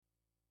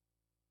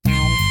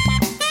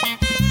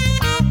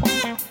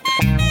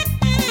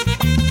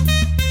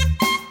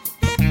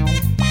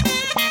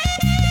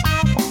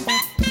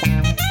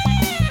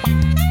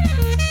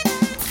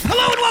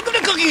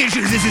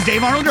is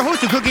Dave Arnold, your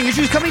host of Cooking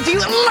Issues, coming to you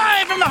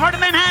live from the heart of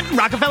Manhattan,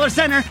 Rockefeller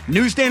Center,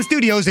 Newsstand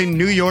Studios in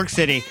New York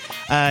City.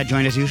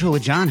 Joined as usual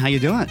with John. How you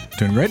doing?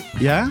 Doing great.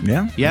 Yeah?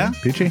 Yeah.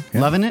 Peachy.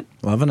 Yeah. Loving it?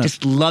 Loving it.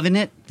 Just loving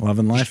it?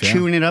 Loving life, Just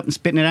chewing it up and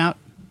spitting it out?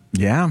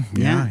 Yeah.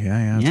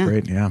 It's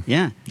great.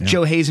 Yeah.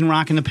 Joe Hazen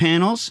rocking the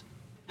panels.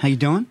 How you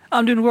doing?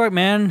 I'm doing work,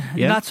 man.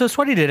 Yeah? Not so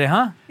sweaty today,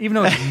 huh? Even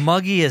though it's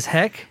muggy as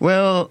heck.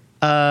 Well,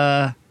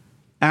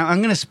 I'm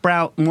going to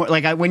sprout more.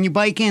 Like, when you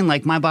bike in,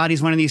 like, my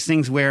body's one of these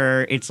things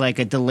where it's like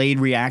a delayed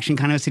reaction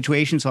kind of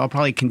situation. So I'll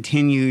probably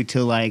continue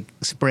to, like,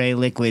 spray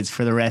liquids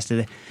for the rest of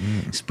the...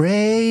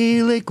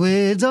 Spray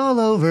liquids all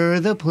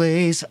over the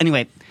place.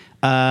 Anyway,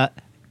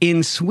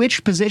 in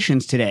switch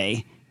positions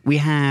today, we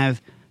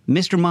have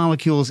Mr.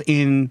 Molecules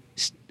is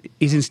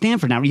in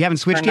Stanford now. You haven't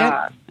switched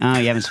yet? Oh,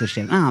 you haven't switched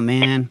yet. Oh,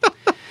 man.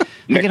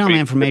 I get all my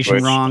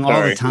information wrong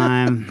all the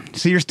time.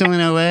 So you're still in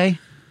L.A.?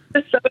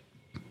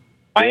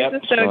 Why is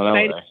this so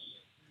exciting?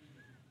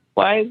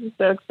 Why is this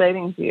so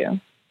exciting to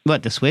you?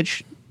 What, the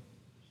switch?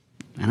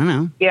 I don't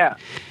know. Yeah.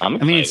 I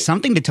mean, it's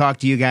something to talk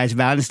to you guys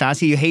about. And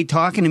Stassi, you hate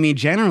talking to me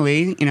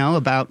generally,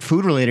 about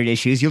food-related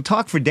issues. You'll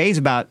talk for days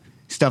about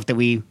stuff that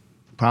we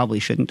probably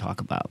shouldn't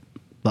talk about.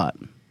 But,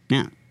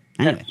 yeah.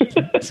 Anyway.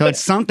 So it's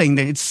something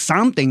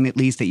at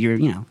least that you're,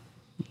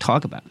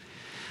 talk about.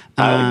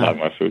 I like talking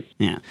about food.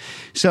 Yeah.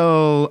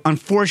 So,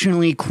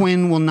 unfortunately,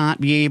 Quinn will not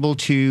be able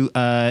to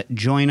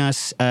join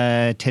us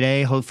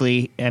today.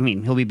 Hopefully,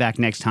 he'll be back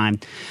next time.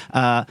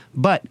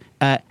 But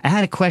I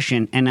had a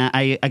question, and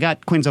I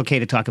got Quinn's okay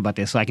to talk about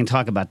this, so I can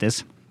talk about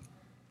this.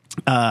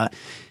 So,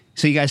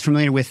 you guys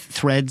familiar with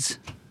Threads?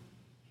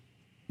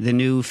 The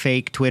new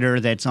fake Twitter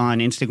that's on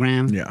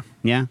Instagram? Yeah.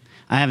 Yeah?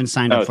 I haven't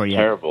signed up for it yet.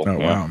 It's terrible. Oh,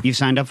 wow. You've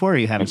signed up for it, or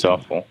you haven't? It's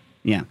awful.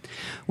 Yeah.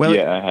 Well,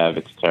 yeah, I have.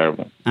 It's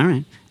terrible. All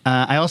right.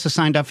 I also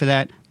signed up for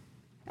that.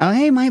 Oh,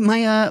 hey, my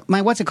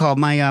what's it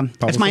called?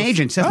 That's my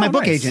agent. That's my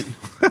book agent,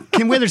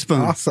 Kim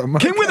Witherspoon. Awesome.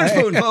 Kim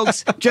Witherspoon,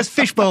 folks. Just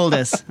fishbowled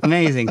us.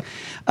 Amazing.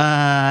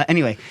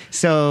 Anyway,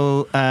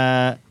 so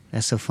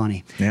that's so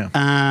funny. Yeah.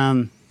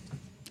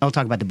 I'll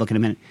talk about the book in a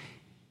minute.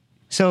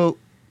 So,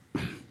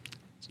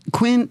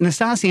 Quinn,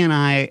 Nastasia, and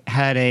I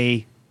had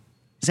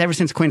ever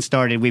since Quinn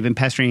started, we've been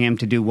pestering him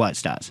to do what,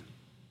 Stas?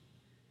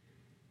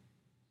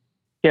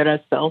 Get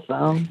a cell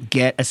phone.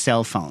 Get a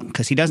cell phone,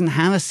 because he didn't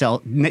have a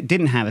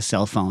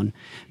cell phone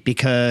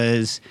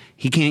because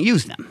he can't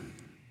use them,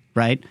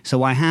 right? So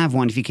why have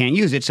one if you can't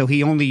use it? So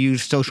he only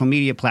used social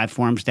media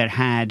platforms that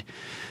had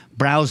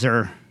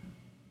browser,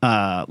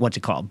 browser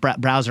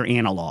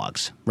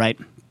analogs, right?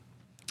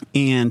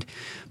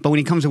 But when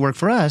he comes to work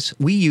for us,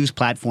 we use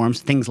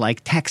platforms, things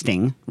like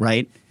texting,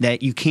 right,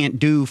 that you can't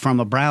do from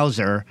a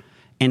browser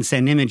and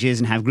send images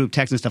and have group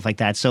text and stuff like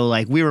that. So,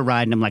 like, we were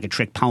riding him like a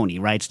trick pony,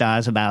 right,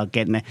 Stas, about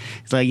getting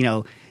it's like,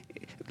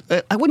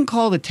 I wouldn't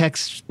call the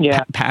text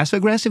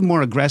passive-aggressive,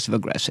 more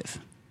aggressive-aggressive,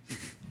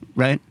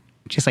 right?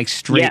 Just like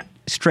straight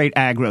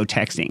aggro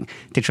texting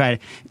to try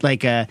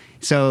to,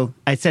 so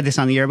I said this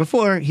on the air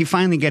before, he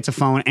finally gets a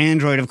phone,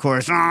 Android, of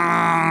course.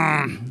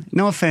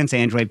 No offense,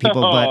 Android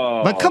people,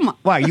 but come on.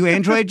 Why, are you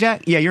Android,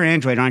 Jack? Yeah, you're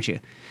Android, aren't you?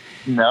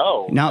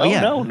 No. No,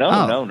 yeah.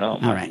 No.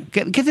 All right.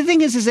 Because the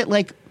thing is that,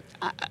 like,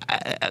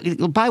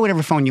 buy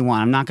whatever phone you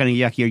want. I'm not going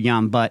to yuck your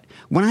yum, but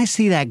when I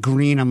see that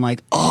green, I'm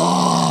like,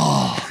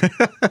 oh.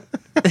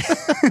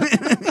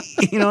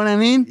 You know what I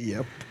mean?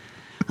 Yep.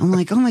 I'm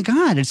like, oh my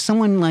God, it's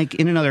someone like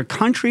in another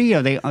country?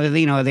 Are they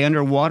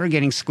underwater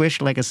getting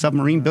squished like a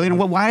submarine billion?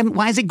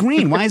 Why is it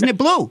green? Why isn't it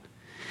blue?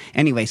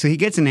 Anyway, so he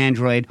gets an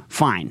Android.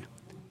 Fine.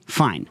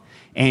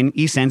 And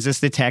he sends us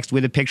the text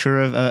with a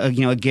picture of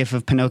a gif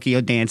of Pinocchio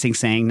dancing,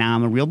 saying, "Now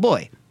I'm a real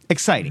boy."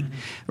 Exciting,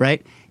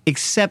 right?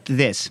 Except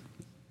this.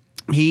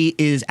 He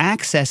is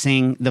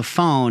accessing the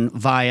phone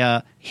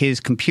via his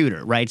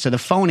computer, right? So the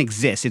phone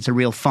exists. It's a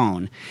real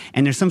phone.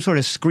 And there's some sort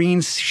of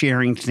screen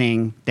sharing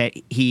thing that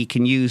he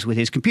can use with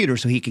his computer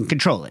so he can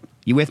control it.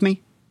 You with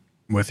me?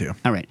 With you.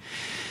 All right.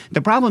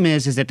 The problem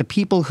is that the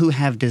people who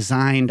have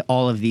designed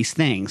all of these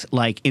things,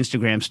 like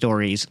Instagram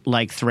stories,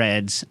 like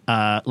Threads,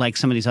 like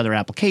some of these other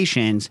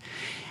applications,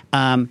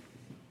 to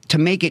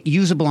make it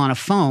usable on a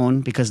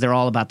phone, because they're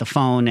all about the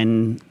phone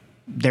and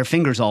their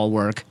fingers all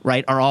work,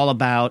 right, are all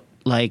about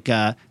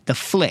the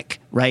flick,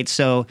 right?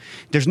 So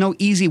there's no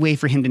easy way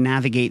for him to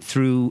navigate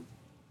through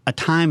a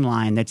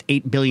timeline that's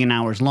 8 billion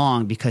hours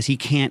long, because he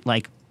can't,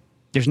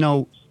 there's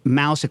no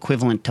mouse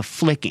equivalent to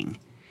flicking.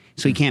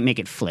 So he can't make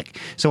it flick.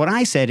 So what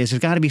I said is there's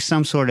got to be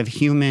some sort of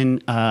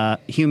human,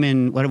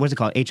 what's it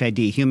called? HID,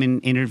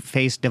 human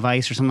interface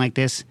device or something like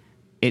this.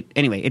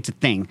 Anyway, it's a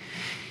thing.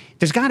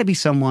 There's got to be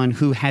someone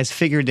who has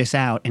figured this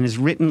out and has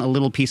written a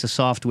little piece of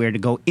software to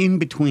go in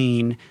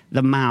between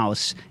the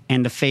mouse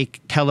and the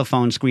fake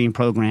telephone screen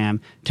program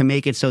to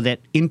make it so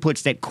that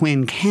inputs that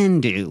Quinn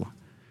can do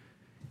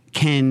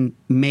can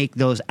make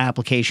those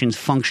applications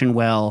function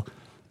well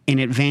in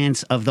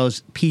advance of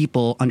those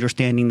people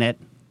understanding that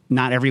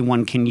not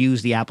everyone can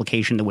use the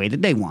application the way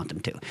that they want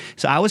them to.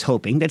 So I was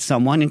hoping that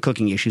someone in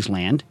Cooking Issues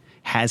land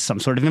has some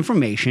sort of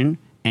information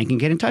and can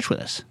get in touch with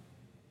us.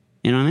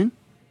 You know what I mean?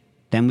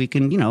 then we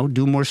can,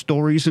 do more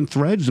stories and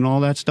threads and all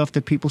that stuff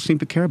that people seem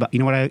to care about. You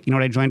know what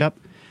I joined up?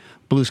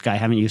 Blue Sky.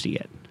 Haven't used it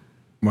yet.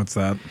 What's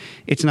that?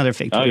 It's another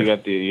fake Twitter. Oh, you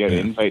got the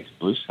invite to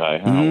Blue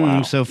Sky. Oh,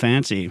 wow. So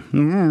fancy.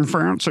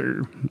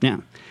 Fancy. Yeah.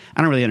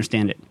 I don't really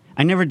understand it.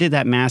 I never did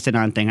that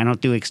Mastodon thing. I don't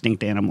do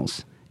extinct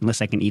animals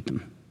unless I can eat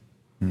them.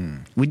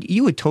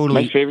 You would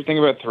totally. My favorite thing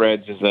about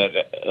Threads is that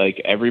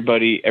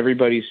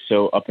everybody's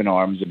so up in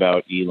arms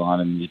about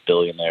Elon and these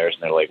billionaires,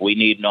 and they're like, "We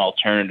need an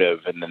alternative."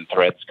 And then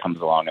Threads comes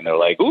along, and they're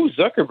like, "Ooh,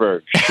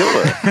 Zuckerberg,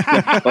 sure."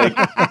 Like,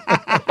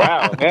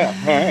 wow, yeah,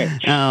 all right.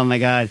 Oh my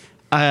God.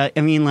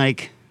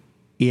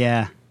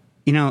 Yeah.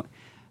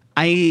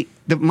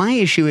 My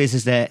issue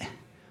is that,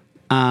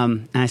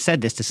 and I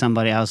said this to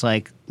somebody. I was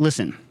like,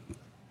 "Listen,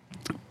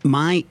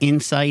 my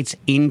insights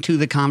into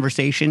the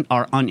conversation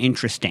are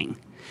uninteresting.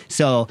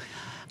 So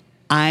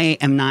I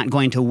am not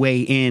going to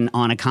weigh in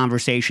on a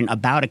conversation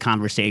about a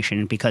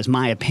conversation because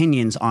my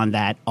opinions on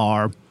that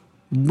are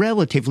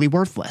relatively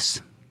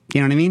worthless."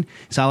 You know what I mean?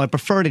 So I would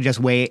prefer to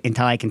just wait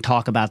until I can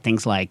talk about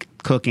things like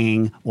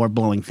cooking or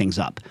blowing things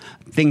up,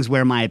 things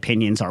where my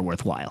opinions are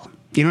worthwhile.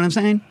 You know what I'm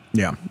saying?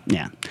 Yeah.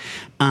 Yeah.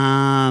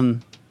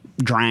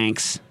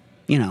 Drinks,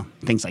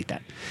 things like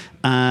that.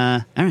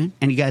 All right.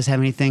 And you guys have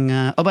anything?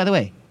 By the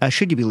way,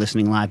 should you be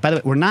listening live? By the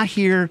way, we're not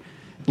here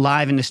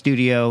live in the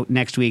studio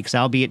next week, so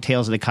I'll be at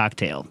Tales of the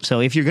Cocktail. So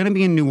if you're going to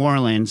be in New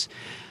Orleans,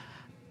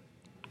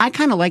 I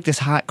kind of like this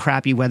hot,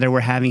 crappy weather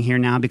we're having here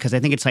now because I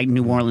think it's like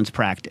New Orleans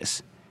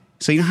practice.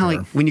 So you know how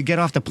like when you get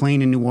off the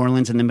plane in New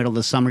Orleans in the middle of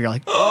the summer, you're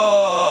like,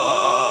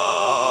 oh,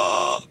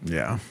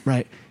 yeah,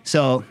 right.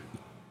 So,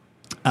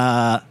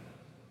 I'm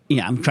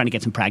trying to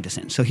get some practice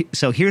in.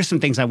 So here's some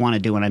things I want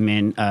to do when I'm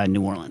in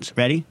New Orleans.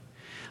 Ready?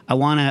 I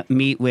want to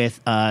meet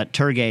with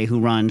Turgay, who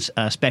runs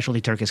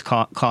Specialty Turkish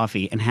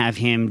Coffee, and have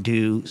him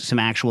do some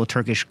actual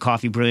Turkish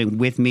coffee brewing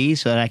with me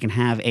so that I can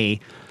have a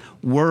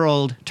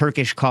world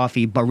Turkish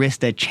coffee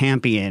barista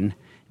champion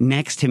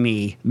next to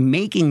me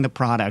making the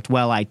product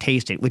while I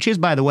taste it, which is,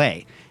 by the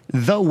way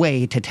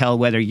to tell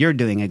whether you're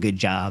doing a good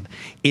job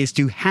is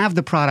to have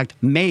the product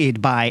made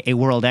by a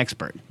world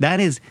expert. That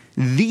is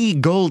the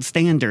gold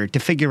standard to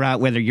figure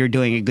out whether you're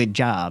doing a good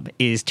job,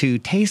 is to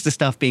taste the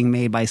stuff being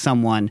made by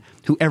someone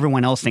who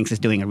everyone else thinks is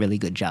doing a really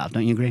good job.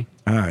 Don't you agree?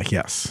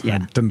 Yes. Yeah.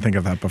 I didn't think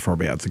of that before,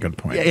 but yeah, it's a good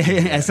point.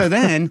 Yeah. So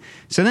then,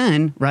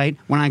 right,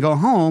 when I go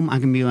home, I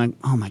can be like,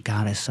 oh my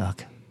God, I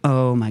suck.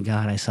 Oh my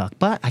God, I suck.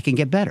 But I can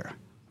get better,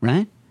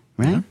 right?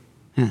 Yeah.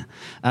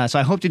 So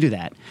I hope to do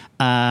that.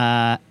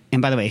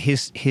 And by the way,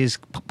 his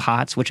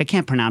pots, which I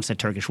can't pronounce the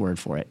Turkish word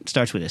for it,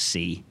 starts with a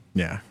C.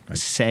 Yeah.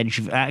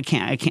 Sedj. I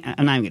can't.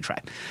 I'm not even gonna try.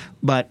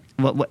 But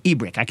what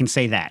Ibrik? I can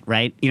say that,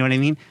 right? You know what I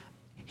mean?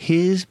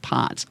 His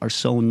pots are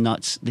so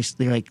nuts.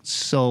 They're like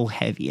so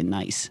heavy and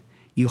nice.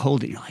 You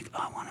hold it, and you're like,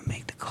 oh, I want to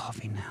make the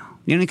coffee now.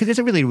 Because it's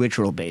a really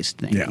ritual-based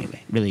thing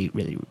anyway. Really,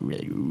 really,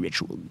 really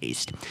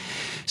ritual-based.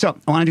 So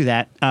I want to do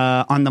that.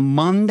 On the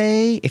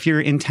Monday, if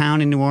you're in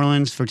town in New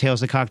Orleans for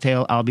Tales of the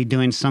Cocktail, I'll be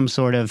doing some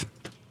sort of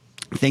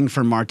thing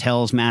for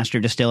Martell's master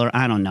distiller.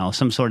 I don't know.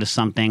 Some sort of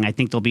something. I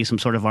think there'll be some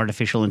sort of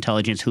artificial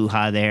intelligence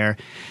hoo-ha there.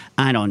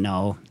 I don't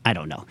know.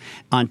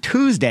 On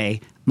Tuesday,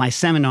 my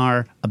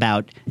seminar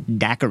about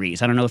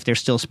daiquiris. I don't know if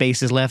there's still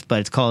spaces left, but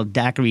it's called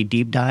Daiquiri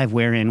Deep Dive,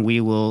 wherein we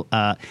will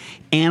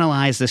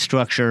analyze the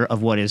structure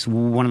of what is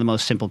one of the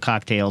most simple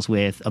cocktails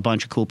with a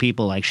bunch of cool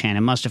people like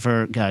Shannon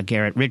Mustafer,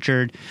 Garrett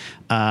Richard,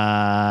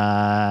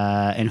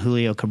 and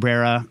Julio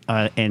Cabrera.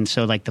 And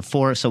so like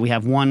so we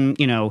have one,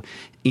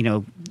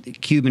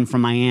 Cuban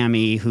from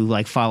Miami who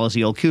like follows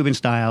the old Cuban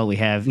style. We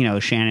have,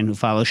 Shannon who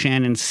follows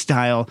Shannon's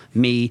style,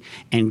 me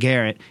and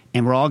Garrett,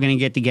 and we're all going to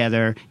get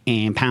together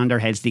and pound our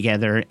heads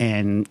together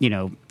and,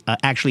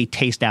 actually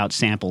taste out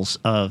samples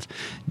of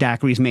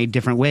daiquiris made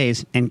different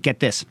ways. And get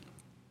this,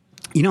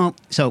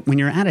 so when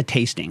you're at a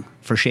tasting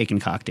for shaken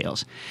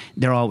cocktails,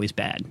 they're always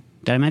bad.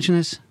 Did I mention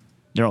this?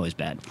 They're always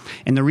bad.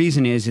 And the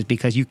reason is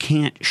because you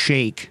can't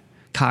shake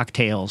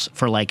cocktails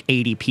for like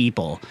 80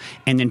 people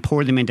and then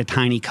pour them into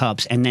tiny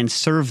cups and then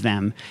serve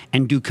them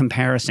and do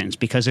comparisons,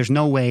 because there's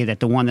no way that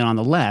the one that on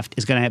the left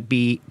is going to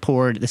be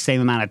poured the same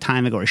amount of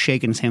time ago or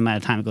shaken the same amount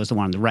of time ago as the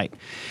one on the right.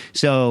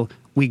 So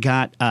we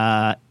got AK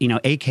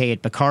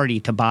at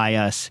Bacardi to buy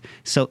us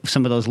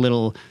some of those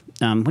little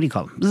what do you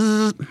call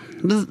them?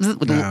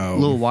 With a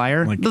little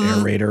wire, like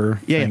aerator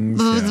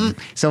things. Yeah.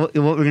 So what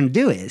we're going to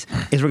do is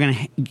we're going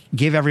to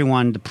give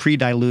everyone the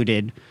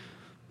pre-diluted,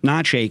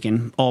 not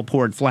shaken, all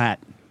poured flat,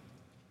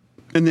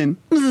 and then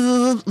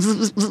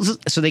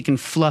so they can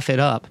fluff it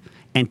up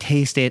and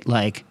taste it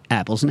like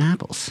apples and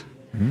apples.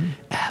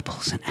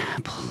 Apples and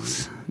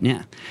apples.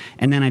 Yeah.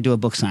 And then I do a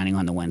book signing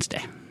on the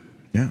Wednesday.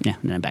 Yeah. Yeah,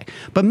 and then I'm back.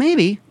 But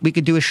maybe we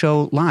could do a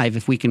show live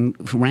if we can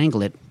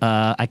wrangle it.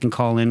 I can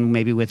call in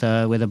maybe with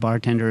a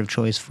bartender of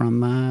choice from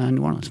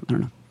New Orleans. I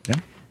don't know. Yeah.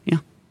 Yeah.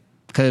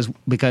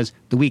 Because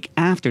the week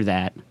after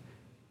that,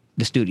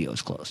 the studio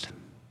is closed.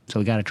 So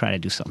we got to try to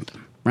do something,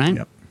 right?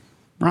 Yep.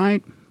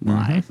 Right?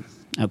 Right.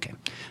 Okay.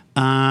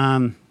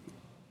 All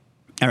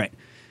right.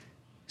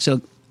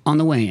 So on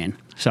the way in,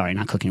 sorry,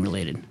 not cooking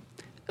related.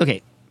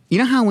 Okay. You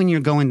know how when you're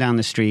going down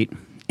the street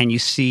and you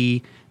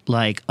see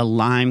like a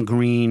lime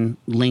green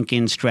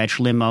Lincoln stretch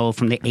limo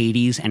from the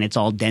 80s and it's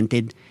all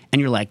dented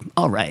and you're like,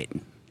 all right.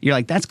 You're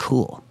like, that's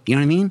cool. You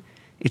know what I mean?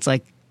 It's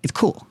like, it's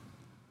cool.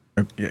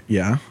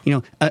 Yeah.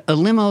 You know, a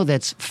limo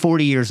that's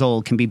 40 years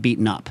old can be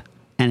beaten up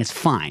and it's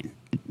fine.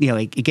 You know,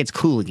 it gets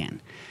cool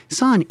again.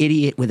 Saw an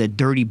idiot with a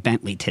dirty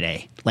Bentley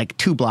today, like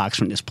 2 blocks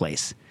from this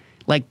place.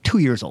 Like 2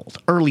 years old,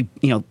 early,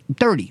 you know,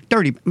 dirty.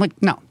 I'm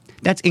like, no,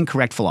 that's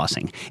incorrect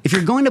flossing. If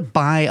you're going to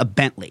buy a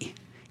Bentley,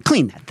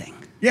 clean that thing.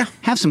 Yeah.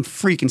 Have some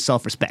freaking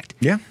self-respect.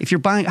 Yeah. If you're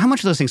buying, how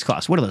much do those things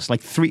cost? What are those,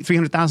 like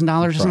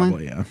 $300,000 or something?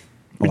 Probably, yeah.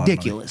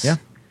 Ridiculous. Yeah.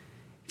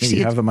 See,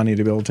 You have the money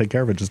to be able to take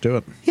care of it, just do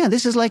it. yeah,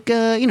 this is like,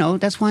 you know,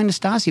 that's why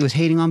Nastasia was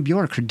hating on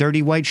Bjork, her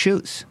dirty white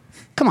shoes.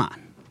 Come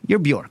on, you're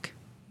Bjork.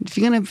 If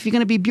you're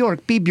gonna be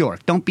Bjork, be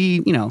Bjork. Don't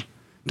be, you know,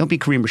 don't be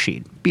Kareem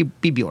Rashid. Be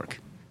Bjork,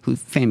 who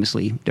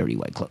famously dirty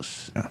white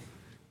clothes. Yeah.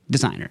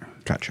 Designer.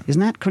 Gotcha.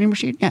 Isn't that Kareem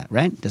Rashid? Yeah,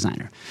 right?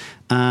 Designer.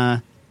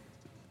 Am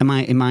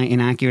I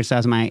inaccurate,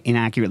 Saz? Am I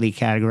inaccurately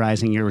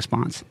categorizing your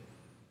response?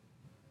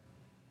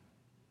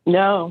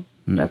 No,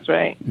 that's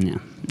right. Yeah.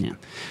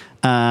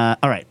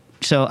 All right.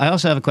 So I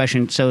also have a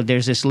question. So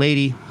there's this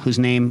lady whose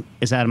name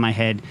is out of my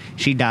head.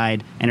 She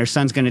died, and her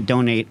son's going to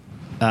donate,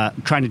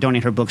 trying to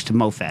donate her books to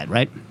MoFad,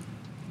 right?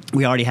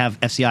 We already have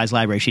FCI's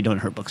library. She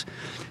donated her books.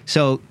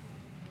 So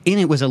in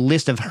it was a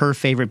list of her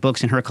favorite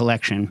books in her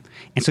collection.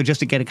 And so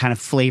just to get a kind of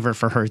flavor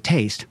for her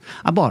taste,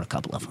 I bought a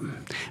couple of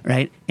them,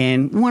 right?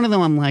 And one of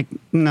them I'm like,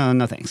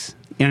 no thanks.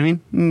 You know what I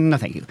mean? No,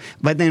 thank you.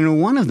 But then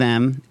one of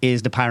them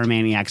is the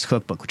Pyromaniac's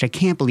Cookbook, which I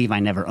can't believe I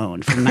never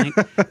owned.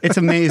 It's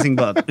an amazing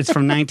book. It's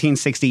from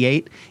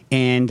 1968,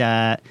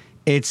 and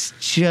it's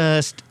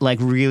just like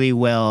really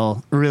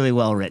well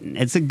written.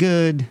 It's a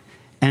good,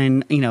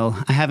 and you know,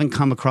 I haven't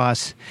come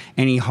across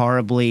any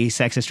horribly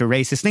sexist or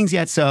racist things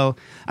yet. So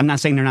I'm not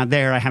saying they're not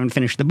there. I haven't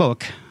finished the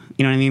book.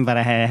 You know what I mean? But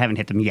I haven't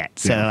hit them yet.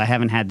 So I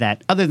haven't had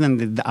that, other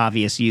than the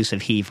obvious use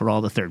of he for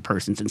all the third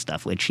persons and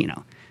stuff, which, you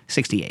know,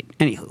 68.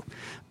 Anywho.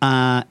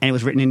 And it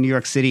was written in New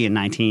York City he wrote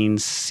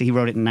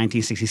it in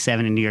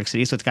 1967 in New York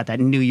City. So it's got that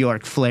New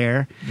York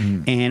flair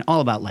and all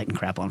about lighting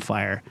crap on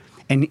fire.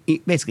 And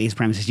basically his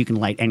premise is you can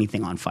light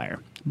anything on fire.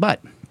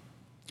 But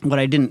what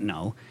I didn't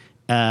know,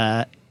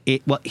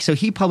 so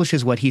he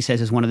publishes what he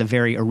says is one of the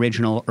very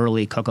original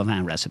early coq au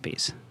vin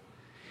recipes.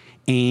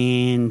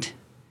 And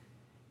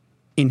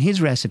in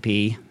his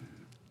recipe,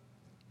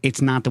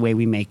 it's not the way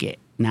we make it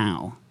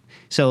now.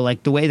 So,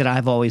 like, the way that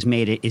I've always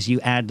made it is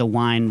you add the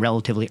wine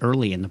relatively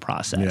early in the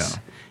process.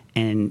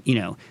 Yeah. And, you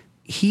know,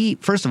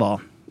 first of all,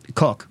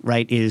 cook,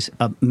 right, is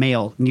a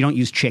male. You don't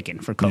use chicken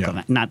for coq au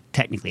vin, not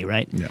technically,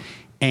 right? Yeah.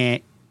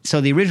 And so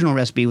the original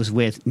recipe was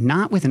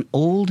not with an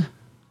old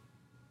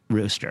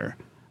rooster,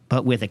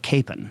 but with a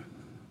capon.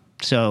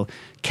 So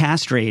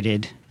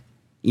castrated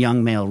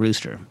young male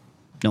rooster.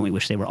 Don't we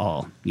wish they were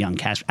all young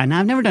castrated? And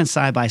I've never done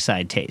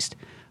side-by-side taste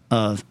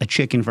of a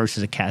chicken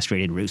versus a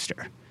castrated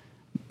rooster.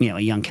 You know,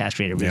 a young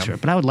castrated rooster.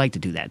 But I would like to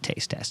do that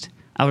taste test.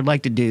 I would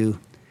like to do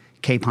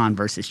capon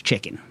versus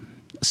chicken.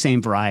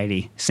 Same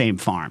variety, same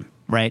farm,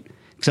 right?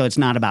 So it's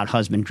not about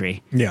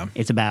husbandry. Yeah.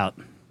 It's about,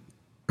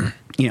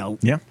 you know.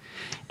 Yeah.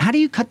 How do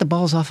you cut the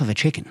balls off of a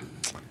chicken?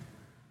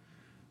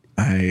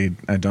 I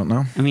don't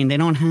know. I mean, they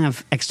don't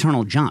have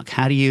external junk.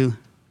 How do you...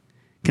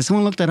 Can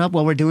someone look that up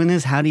while we're doing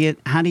this? I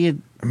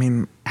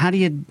mean...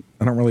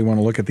 I don't really want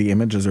to look at the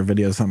images or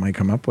videos that might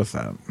come up with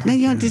that. No,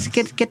 you know, just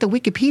get the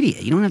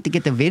Wikipedia. You don't have to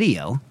get the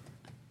video.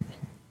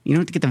 You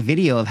don't have to get the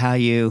video of how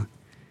you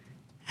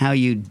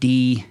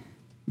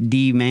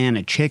de-man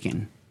a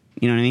chicken.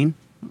 You know what I mean?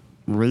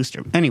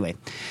 Rooster. Anyway,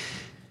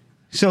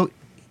 so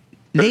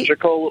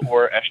surgical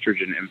or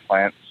estrogen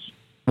implants.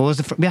 What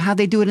was how'd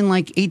they do it in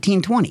like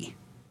 1820?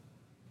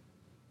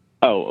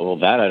 Oh, well,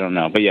 that I don't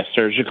know. But yeah,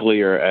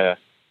 surgically or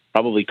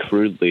probably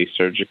crudely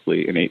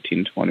surgically in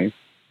 1820.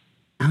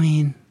 I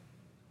mean,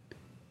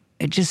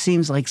 it just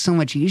seems like so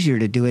much easier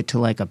to do it to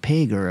like a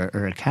pig or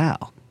a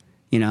cow,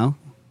 you know,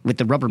 with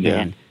the rubber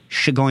band.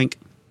 Shagoink.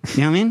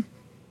 You know what I mean?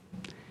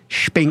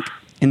 Spink.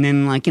 And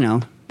then, like, you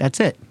know, that's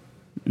it.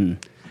 I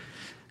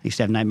used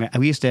to have nightmares.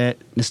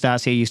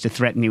 Nastasia used to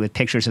threaten me with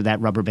pictures of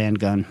that rubber band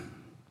gun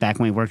back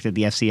when we worked at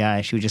the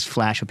FCI. She would just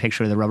flash a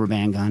picture of the rubber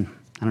band gun.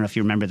 I don't know if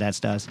you remember that,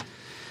 Stas.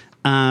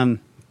 I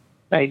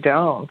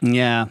don't.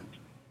 Yeah.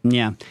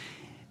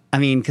 I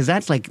mean, because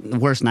that's like the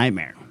worst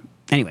nightmare.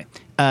 Anyway,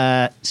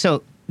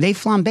 so they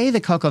flambe the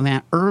coq au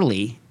vin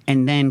early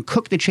and then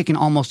cook the chicken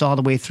almost all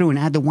the way through and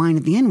add the wine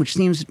at the end, which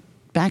seems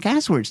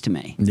back-asswards to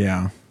me.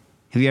 Yeah.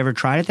 Have you ever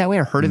tried it that way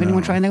or heard of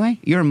anyone trying it that way?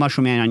 You're a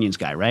mushroom and onions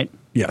guy, right?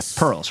 Yes.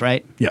 Pearls,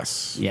 right?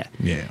 Yes. Yeah.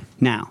 Yeah.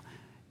 Now,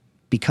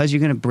 because you're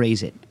going to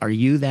braise it, are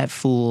you that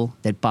fool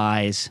that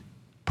buys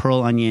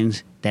pearl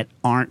onions that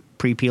aren't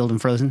pre-peeled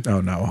and frozen?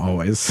 Oh, no,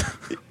 always.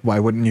 Why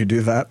wouldn't you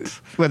do that?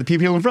 Well, the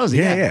pre-peeled and frozen.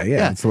 Yeah.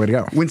 That's the way to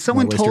go. When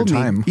someone Don't waste told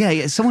your me,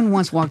 time. someone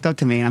once walked up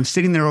to me and I'm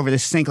sitting there over the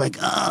sink like,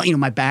 oh, you know,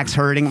 my back's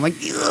hurting. I'm like,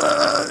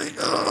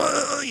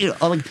 you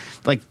know,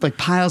 like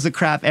piles of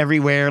crap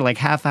everywhere. Like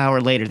half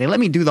hour later, they let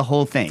me do the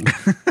whole thing,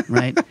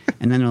 right?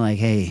 And then they're like,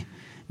 hey,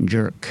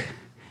 jerk.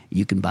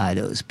 You can buy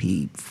those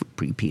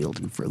pre-peeled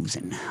and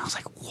frozen. I was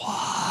like,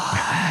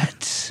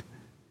 what?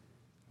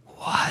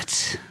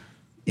 What?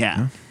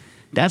 Yeah.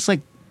 That's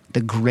like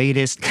the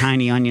greatest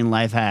tiny onion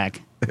life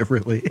hack. It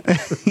really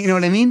is. You know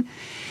what I mean?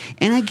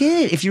 And I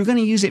get it. If you're going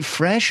to use it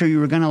fresh or you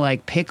were going to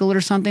like pickle it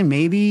or something,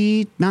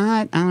 maybe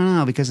not. I don't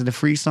know, because of the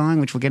freeze thawing,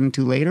 which we'll get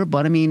into later.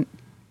 But I mean,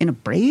 in a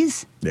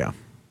braise? Yeah.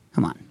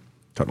 Come on.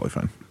 Totally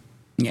fine.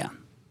 Yeah.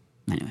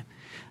 Anyway.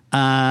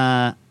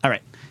 All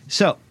right.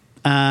 So,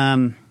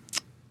 I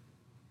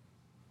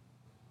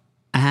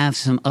have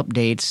some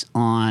updates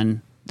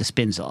on the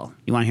Spinzall.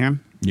 You want to hear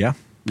them? Yeah.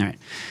 All right.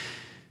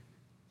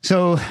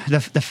 So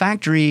the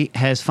factory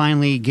has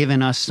finally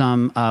given us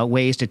some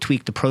ways to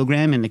tweak the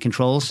program and the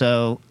controls.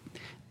 So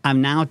I've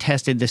now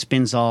tested the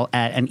Spinzall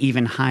at an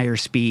even higher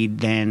speed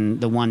than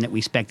the one that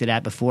we spec'd it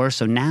at before.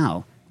 So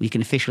now we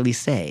can officially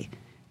say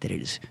that it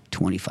is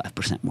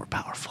 25% more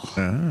powerful.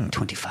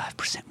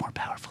 25% more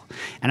powerful.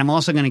 And I'm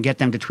also going to get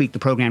them to tweak the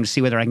program to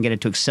see whether I can get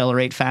it to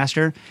accelerate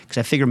faster, because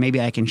I figure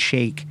maybe I can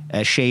shave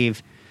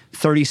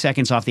 30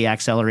 seconds off the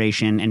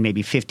acceleration and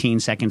maybe 15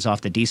 seconds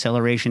off the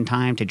deceleration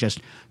time to just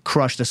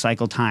crush the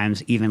cycle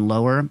times even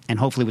lower. And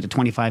hopefully with the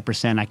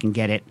 25%, I can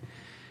get it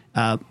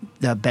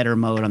the better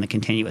mode on the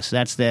continuous. So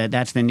that's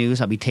the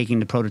news. I'll be taking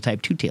the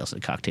prototype Two Tails of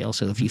the Cocktail.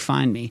 So if you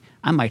find me,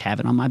 I might have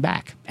it on my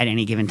back at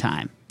any given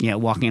time. You know,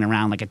 walking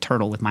around like a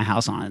turtle with my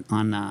house on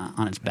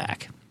its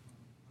back.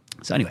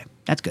 So anyway,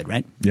 that's good,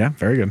 right? Yeah,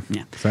 very good.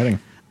 Yeah. Exciting.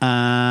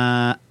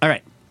 All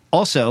right.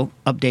 Also,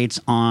 updates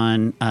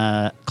on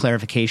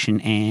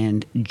clarification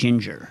and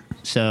ginger.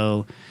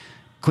 So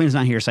Quinn's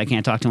not here, so I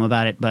can't talk to him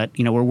about it. But,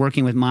 you know, we're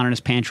working with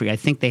Modernist Pantry. I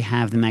think they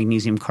have the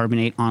magnesium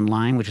carbonate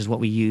online, which is what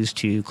we use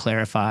to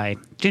clarify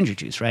ginger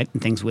juice, right?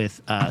 And things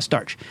with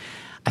starch.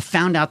 I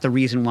found out the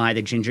reason why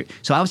the ginger...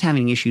 So I was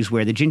having issues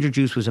where the ginger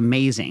juice was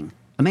amazing.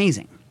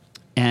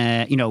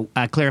 You know,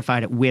 I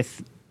clarified it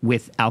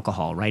with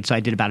alcohol, right? So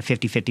I did about a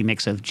 50-50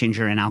 mix of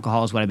ginger and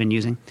alcohol is what I've been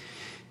using.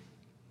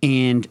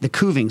 And the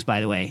Coovings,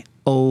 by the way,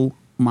 oh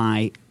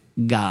my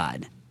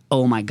God.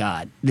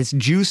 This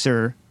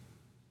juicer,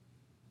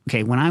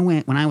 okay, when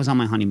I was on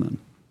my honeymoon,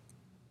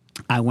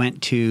 I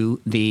went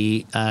to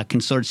the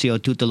Consorzio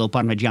Tutelo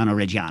Parmigiano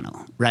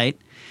Reggiano, right?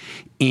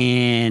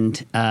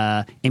 And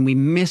we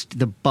missed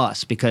the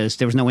bus because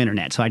there was no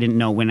internet, so I didn't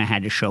know when I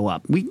had to show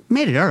up. We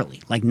made it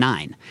early, like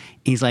 9.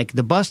 He's like,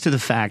 the bus to the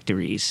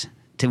factories,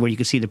 to where you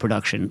could see the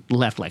production,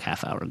 left like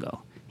half hour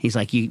ago. He's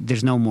like,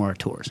 there's no more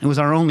tours. It was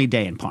our only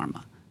day in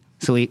Parma.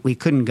 So we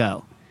couldn't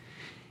go,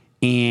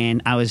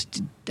 and I was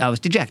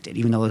dejected,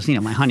 even though it was, you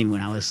know, my honeymoon.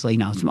 I was, you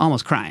know, I was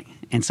almost crying,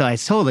 and so I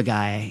told the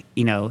guy,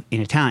 you know, in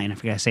Italian. I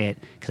forgot to say it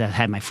because I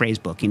had my phrase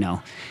book, you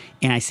know,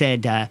 and I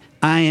said, I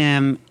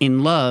am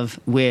in love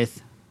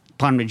with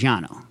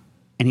Parmigiano,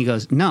 and he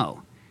goes,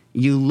 no,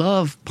 you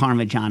love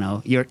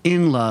Parmigiano. You're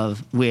in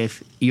love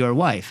with your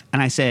wife,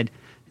 and I said,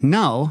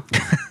 no,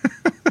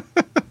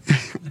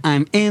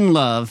 I'm in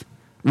love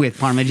with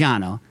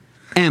Parmigiano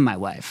and my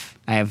wife.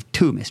 I have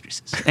 2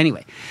 mistresses.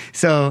 Anyway,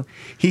 so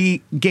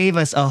he gave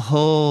us a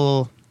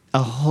whole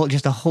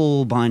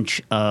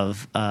bunch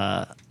of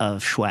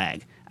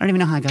swag. I don't even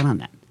know how I got on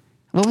that.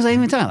 What was I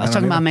even talking about? I was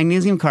talking about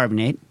magnesium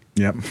carbonate.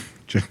 Yep.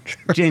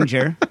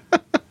 Ginger.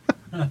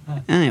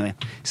 Anyway,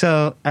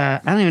 so I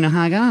don't even know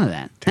how I got onto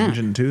that.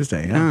 Tangent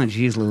Tuesday. Yeah. Oh,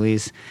 geez,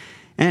 Louise.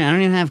 And I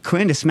don't even have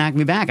Quinn to smack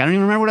me back. I don't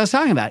even remember what I was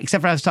talking about,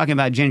 except for I was talking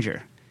about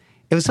ginger.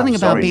 It was something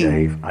about being...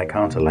 Dave, I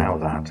can't allow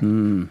that.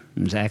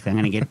 Exactly. I'm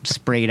going to get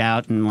sprayed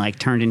out and like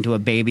turned into a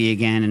baby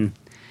again. And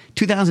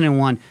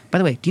 2001. By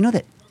the way, do you know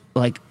that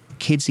like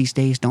kids these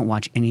days don't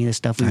watch any of the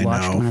stuff we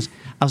watched? When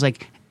I was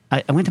like,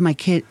 I went to my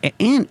kid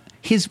and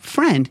his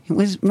friend, it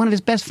was one of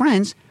his best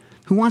friends,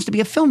 who wants to be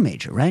a film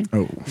major, right?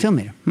 Oh.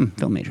 Film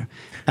major.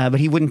 But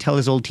he wouldn't tell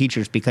his old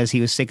teachers because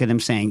he was sick of them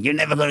saying, you're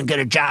never going to get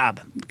a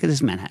job. Because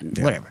it's Manhattan.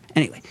 Yeah. Whatever.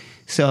 Anyway,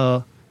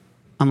 so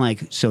I'm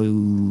like, so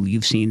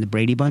you've seen the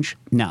Brady Bunch?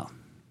 No.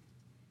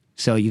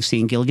 So you've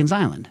seen Gilligan's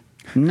Island?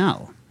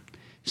 No.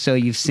 So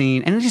you've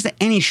seen, and just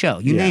any show,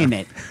 you name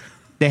it,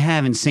 they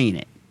haven't seen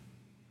it.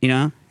 You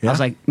know? Yeah. I was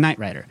like, Knight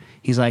Rider.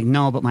 He's like,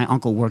 no, but my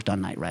uncle worked on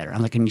Knight Rider.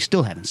 I'm like, and you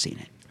still haven't seen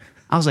it.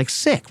 I was like,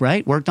 sick,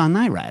 right? Worked on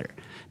Knight Rider.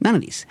 None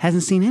of these.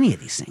 Hasn't seen any of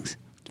these things.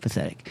 It's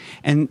pathetic.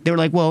 And they were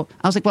like, well,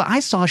 I was like, well,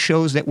 I saw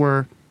shows that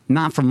were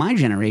not from my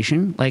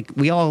generation. Like,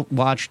 we all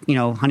watched, you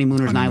know,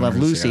 Honeymooners and I Love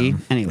Lucy. Yeah.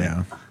 Anyway.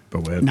 Yeah.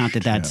 Bewitched. Not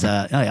that that's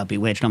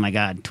Bewitched. Oh my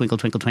God, Twinkle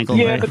Twinkle Twinkle.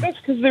 Yeah, but that's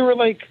because there were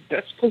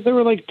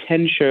like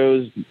 10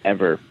 shows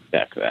ever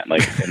back then.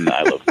 Like in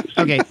I Love Lucy.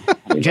 Okay,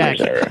 Jack,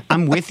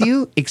 I'm with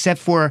you,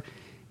 except for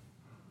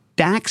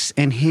Dax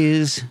and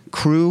his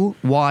crew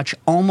watch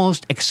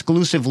almost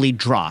exclusively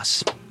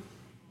Dross.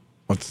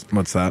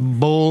 What's that?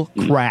 Bull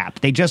crap.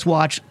 They just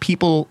watch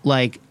people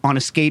like on a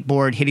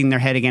skateboard hitting their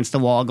head against the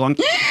wall, going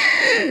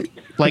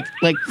like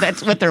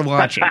that's what they're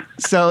watching.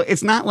 So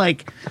it's not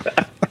like,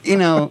 you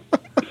know.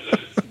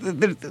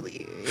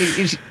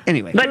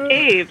 Anyway. But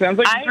Dave, sounds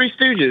like Three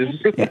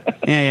Stooges.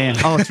 Yeah.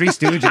 Oh, Three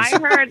Stooges. I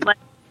heard like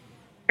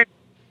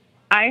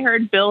I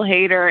heard Bill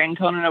Hader and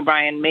Conan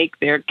O'Brien make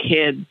their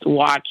kids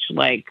watch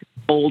like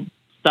old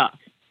stuff,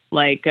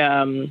 like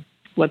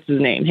what's his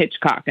name,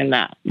 Hitchcock, and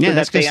that. Yeah, so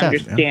that's that good they stuff.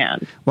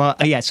 understand. Well,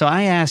 So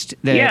I asked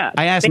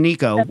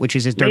Nico, which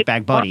is his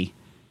dirtbag buddy.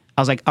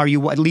 I was like, "Are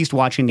you at least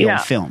watching the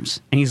old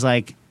films?" And he's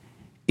like,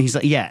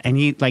 "Yeah."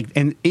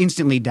 And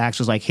instantly Dax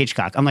was like,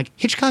 "Hitchcock." I'm like,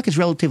 "Hitchcock is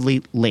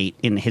relatively late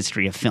in the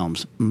history of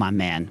films, my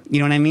man." You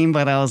know what I mean?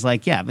 But I was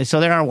like, "Yeah." But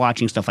so they are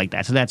watching stuff like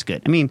that, so that's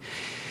good. I mean,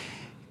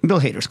 Bill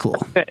Hader's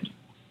cool. Good.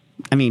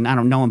 I mean, I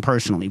don't know him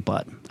personally,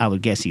 but I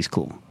would guess he's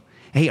cool.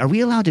 Hey, are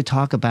we allowed to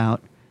talk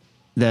about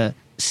the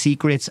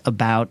secrets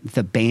about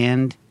the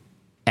band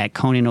at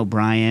Conan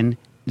O'Brien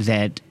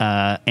that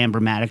Amber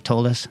Maddock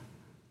told us?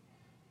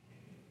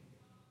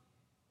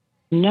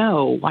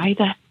 No. Why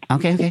that?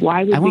 Okay.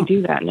 Why would we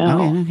do that?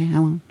 No. Okay, I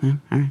won't. All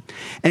right.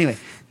 Anyway,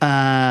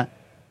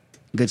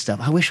 good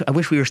stuff. I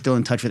wish we were still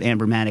in touch with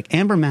Amber Maddock.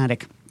 Amber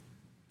Maddock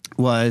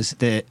was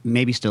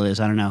maybe still is,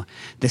 I don't know,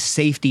 the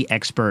safety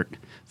expert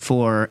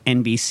for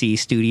NBC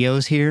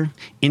Studios here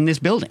in this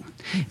building,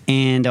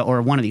 and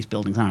or one of these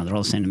buildings. I don't know. They're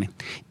all the same to me.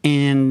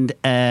 And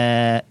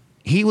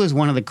he was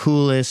one of the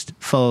coolest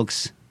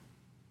folks.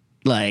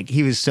 Like,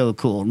 he was so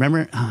cool.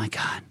 Remember? Oh my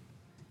God,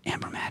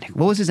 Amber Maddock.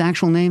 What was his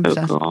actual name?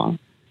 So cool.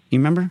 You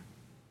remember?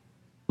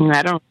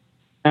 I don't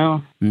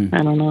know.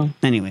 I don't know.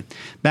 Anyway,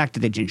 back to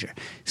the ginger.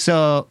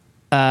 So,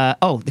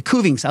 the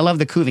Kuvings. I love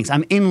the Kuvings.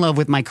 I'm in love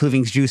with my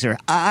Kuvings juicer.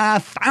 I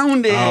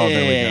found it. Oh,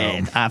 there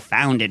we go. I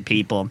found it,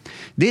 people.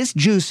 This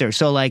juicer.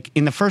 So, like,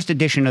 in the first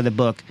edition of the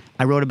book,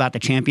 I wrote about the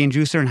Champion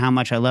juicer and how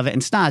much I love it.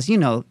 And Stas,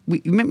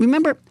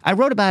 remember, I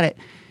wrote about it.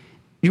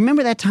 You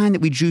remember that time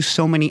that we juiced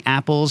so many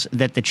apples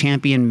that the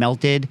Champion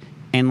melted?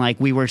 And, like,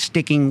 we were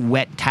sticking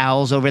wet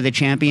towels over the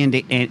Champion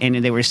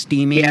and they were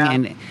steaming. Yeah.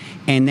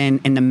 And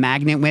the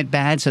magnet went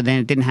bad, so then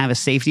it didn't have a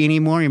safety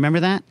anymore. You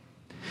remember that?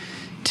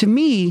 To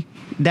me,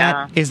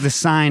 that is the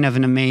sign of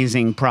an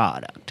amazing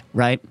product,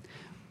 right?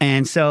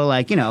 And so,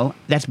 like,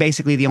 that's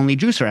basically the only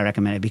juicer I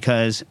recommended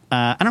because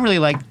I don't really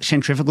like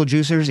centrifugal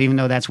juicers, even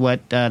though that's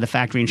what the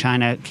factory in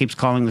China keeps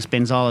calling the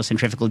Spinzall a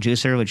centrifugal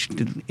juicer, which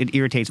it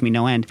irritates me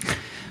no end.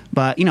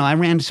 But, I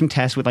ran some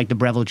tests with, like, the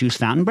Breville juice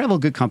fountain. Breville,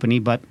 good company,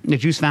 but the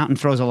juice fountain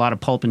throws a lot of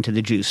pulp into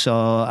the juice. So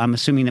I'm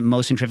assuming that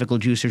most centrifugal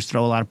juicers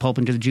throw a lot of pulp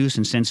into the juice.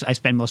 And since I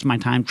spend most of my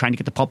time trying to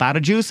get the pulp out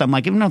of juice, I'm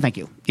like, no, thank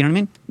you. You know what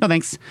I mean? No,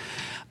 thanks.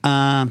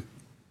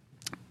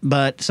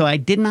 But so I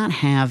did not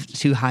have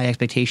too high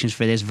expectations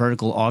for this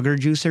vertical auger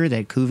juicer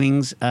that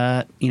Kuvings,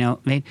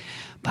 made.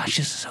 But it's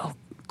just so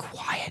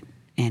quiet,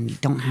 and you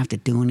don't have to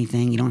do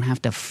anything. You don't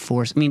have to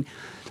force. I mean,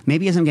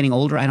 maybe as I'm getting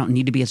older, I don't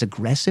need to be as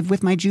aggressive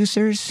with my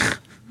juicers.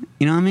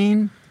 You know what I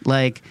mean?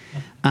 Like,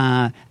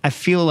 I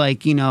feel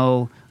like when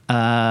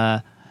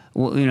I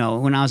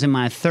was in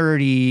my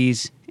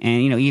 30s.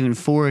 And, even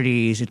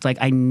 40s, it's like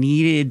I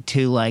needed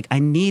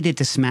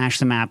to smash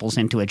some apples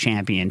into a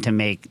Champion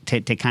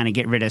to kind of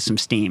get rid of some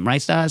steam.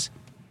 Right, Stas?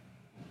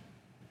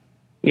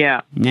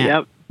 Yeah.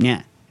 Yep.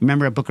 Yeah.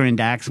 Remember at Booker and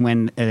Dax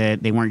when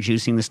they weren't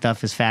juicing the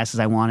stuff as fast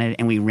as I wanted,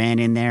 and we ran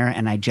in there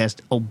and I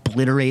just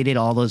obliterated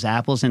all those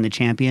apples in the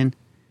Champion?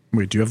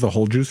 Wait, do you have the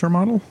whole juicer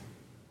model?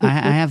 I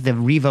have the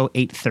Revo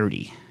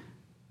 830.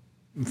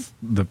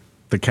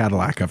 The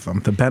Cadillac of them,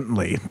 the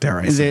Bentley,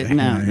 dare I say?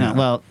 No.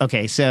 Well,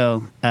 okay.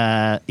 So,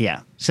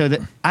 So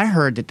I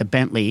heard that the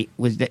Bentley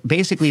was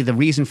basically the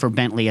reason for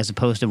Bentley as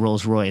opposed to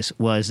Rolls Royce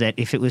was that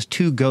if it was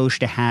too gauche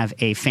to have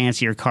a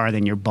fancier car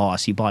than your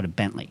boss, you bought a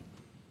Bentley.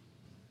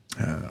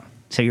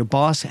 So your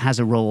boss has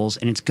a Rolls,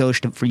 and it's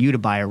gauche for you to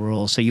buy a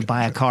Rolls. So you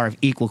buy a car of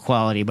equal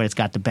quality, but it's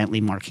got the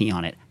Bentley marquee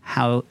on it.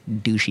 How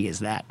douchey is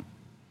that?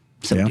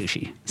 So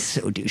douchey.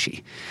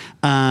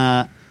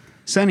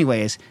 So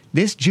anyways,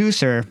 this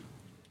juicer.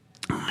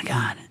 Oh, my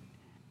God.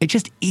 It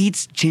just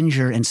eats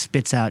ginger and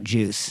spits out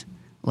juice.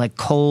 Like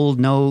cold,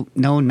 no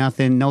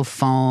nothing, no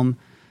foam.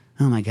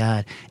 Oh, my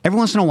God. Every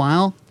once in a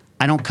while,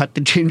 I don't cut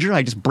the ginger.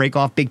 I just break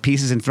off big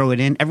pieces and throw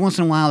it in. Every once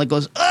in a while, it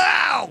goes,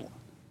 ow!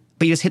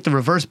 But you just hit the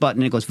reverse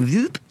button, and it goes,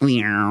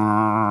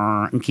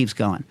 and keeps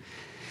going.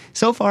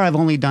 So far, I've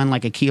only done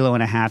like 1.5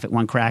 kilos at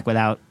one crack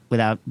without,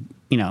 I'm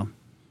going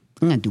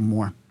to do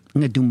more.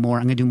 I'm going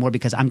to do more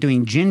because I'm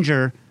doing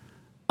ginger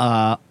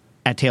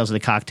at Tales of the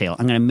Cocktail.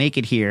 I'm going to make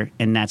it here,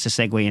 and that's a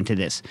segue into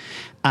this.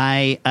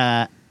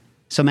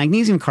 So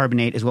magnesium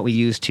carbonate is what we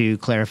use to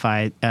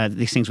clarify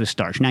these things with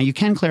starch. Now, you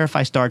can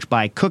clarify starch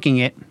by cooking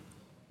it,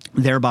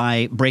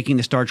 thereby breaking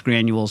the starch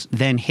granules,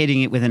 then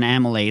hitting it with an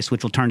amylase,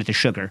 which will turn it to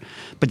sugar.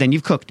 But then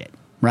you've cooked it,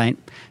 right?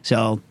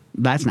 So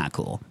that's not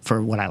cool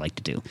for what I like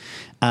to do.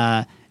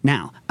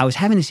 Now, I was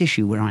having this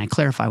issue where when I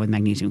clarify with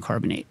magnesium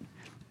carbonate,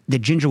 the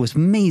ginger was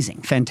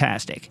amazing,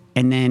 fantastic,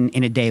 and then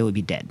in a day it would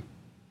be dead.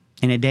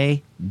 In a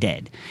day,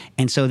 dead.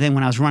 And so then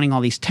when I was running all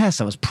these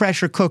tests, I was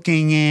pressure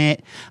cooking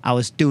it. I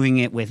was doing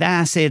it with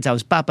acids. I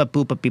was bop, bop,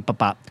 boop, bop, beep, bop,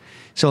 bop.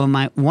 So in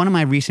one of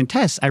my recent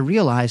tests, I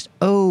realized,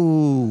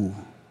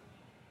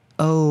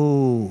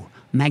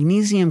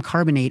 magnesium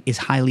carbonate is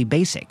highly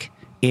basic.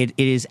 It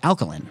is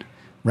alkaline,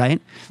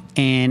 right?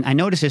 And I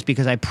noticed this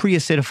because I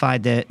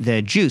pre-acidified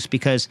the juice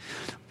because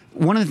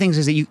one of the things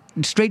is that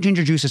straight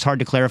ginger juice is hard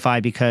to clarify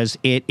because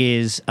it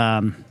is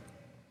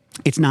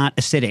it's not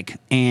acidic,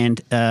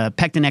 and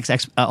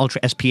Pectin-X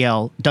Ultra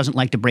SPL doesn't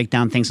like to break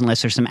down things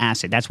unless there's some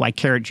acid. That's why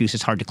carrot juice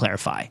is hard to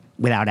clarify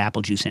without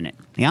apple juice in it.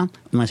 Yeah,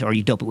 or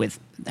you dope it with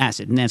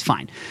acid, and that's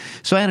fine.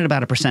 So I added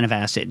about 1% of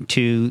acid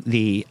to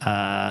the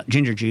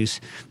ginger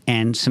juice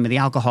and some of the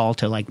alcohol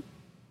to like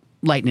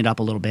lighten it up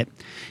a little bit,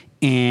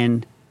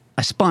 and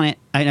I spun it.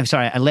 I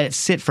let it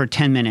sit for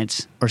 10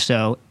 minutes or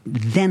so.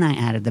 Then I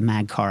added the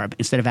mag carb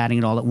instead of adding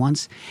it all at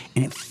once,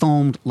 and it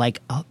foamed like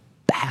a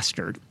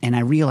bastard. And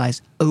I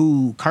realized,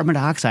 carbon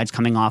dioxide's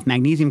coming off.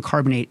 Magnesium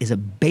carbonate is a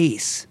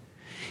base,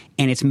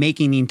 and it's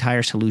making the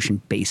entire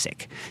solution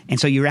basic. And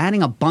so you're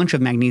adding a bunch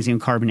of magnesium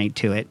carbonate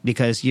to it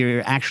because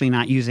you're actually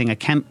not using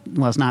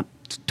it's not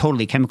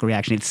totally a chemical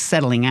reaction. It's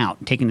settling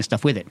out, taking the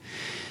stuff with it.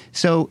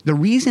 So the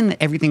reason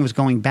that everything was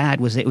going bad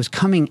was that it was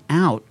coming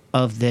out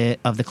of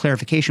the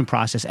clarification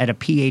process at a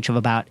pH of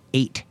about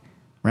 8,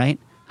 right?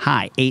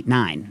 High, 8,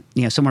 9,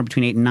 somewhere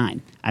between 8 and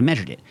 9. I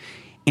measured it.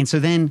 And so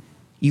then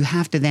you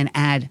have to then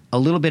add a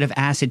little bit of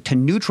acid to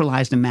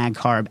neutralize the mag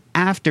carb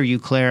after you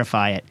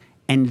clarify it.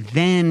 And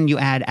then you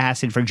add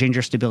acid for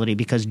ginger stability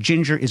because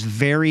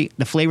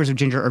the flavors of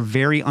ginger are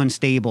very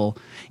unstable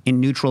in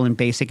neutral and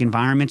basic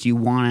environments. You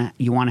want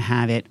to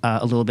have it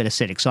a little bit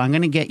acidic. So I'm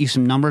going to get you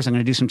some numbers. I'm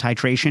going to do some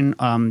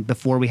titration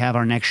before we have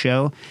our next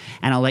show,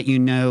 and I'll let you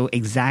know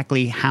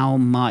exactly how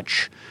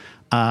much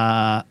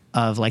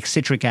of like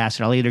citric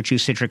acid. I'll either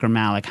choose citric or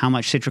malic. How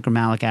much citric or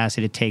malic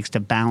acid it takes to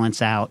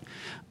balance out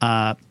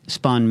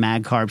spun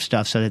mag carb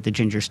stuff so that the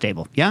ginger's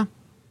stable. Yeah?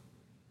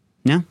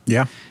 No?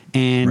 Yeah.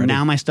 And Ready.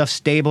 now my stuff's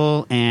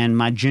stable and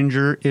my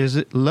ginger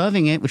is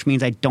loving it, which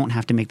means I don't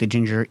have to make the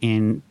ginger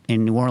in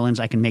New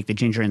Orleans. I can make the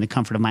ginger in the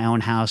comfort of my own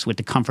house with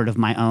the comfort of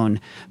my own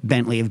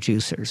Bentley of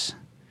juicers.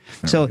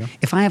 So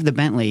if I have the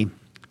Bentley,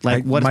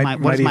 like what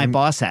does my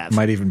boss have?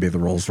 Might even be the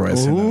Rolls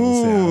Royce.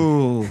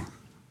 Ooh.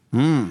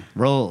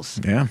 Rolls.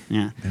 Yeah.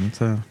 Yeah. And it's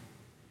When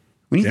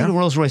you think of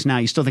Rolls Royce now,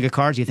 you still think of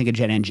cars or you think of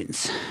jet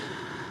engines?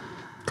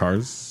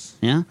 cars.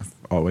 Yeah? I've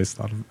always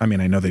thought of. I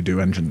mean, I know they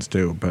do engines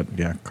too, but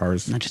yeah,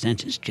 cars. Not just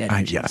engines, jet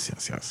engines.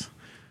 Yes.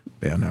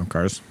 Yeah, no,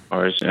 cars.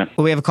 Cars, yeah.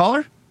 Well, we have a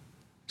caller?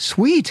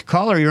 Sweet.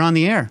 Caller, you're on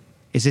the air.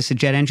 Is this a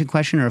jet engine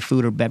question or a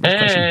food or beverage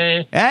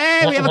question?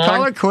 Hey, we have a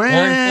caller,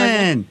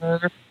 Quinn.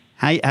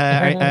 Hi,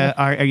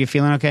 are you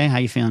feeling okay? How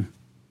you feeling?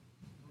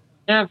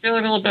 Yeah, I'm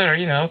feeling a little better.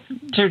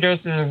 2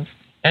 doses of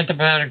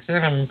antibiotics in.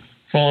 I'm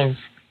full of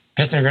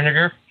piss and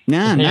vinegar.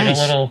 Yeah, nice.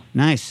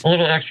 A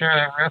little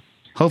extra rest.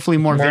 Hopefully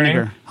more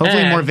vinegar.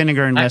 Hopefully more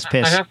vinegar and less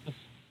piss.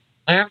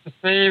 I have to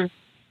save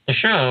the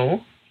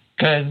show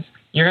because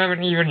you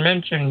haven't even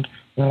mentioned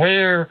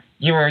where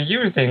you are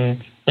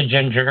using the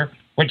ginger,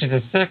 which is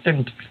a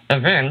second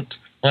event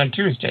on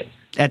Tuesday.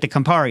 At the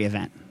Campari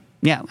event.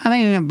 Yeah, I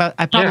mean, but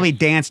I probably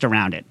danced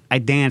around it. I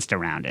danced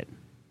around it.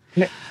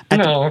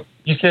 No,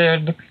 you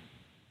said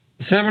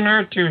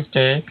seminar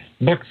Tuesday,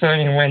 book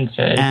signing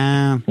Wednesday.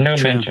 No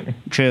mention.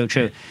 True.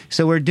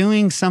 So we're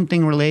doing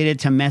something related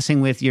to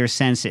messing with your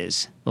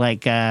senses,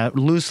 like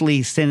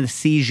loosely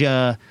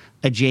synesthesia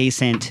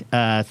adjacent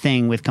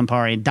thing with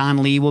Campari.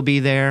 Don Lee will be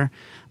there.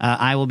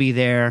 I will be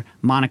there.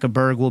 Monica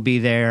Berg will be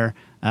there.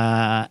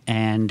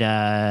 And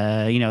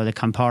the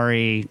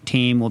Campari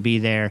team will be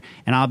there.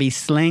 And I'll be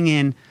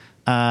slinging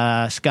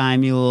Sky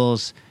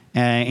Mules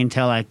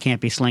until I can't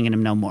be slinging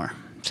them no more.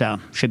 So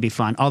should be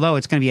fun. Although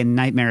it's going to be a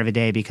nightmare of a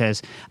day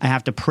because I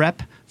have to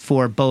prep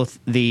for both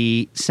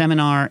the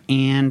seminar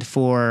and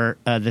for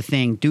the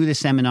thing. Do the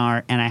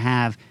seminar, and I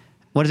have,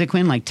 what is it,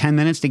 Quinn? Like 10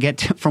 minutes to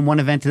get from one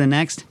event to the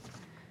next?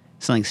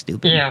 Something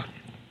stupid. Yeah.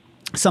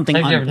 Something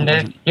you have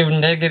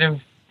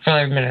negative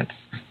 5 minutes.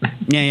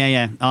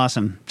 Yeah.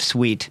 Awesome.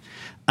 Sweet.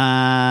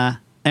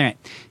 All right.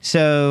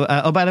 So,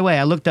 by the way,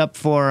 I looked up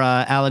for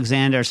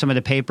Alexander some of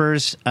the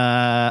papers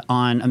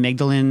on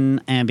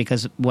amygdalin, and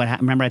because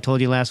remember I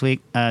told you last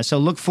week. So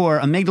look for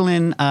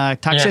amygdalin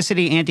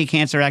toxicity,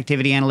 anti-cancer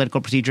activity,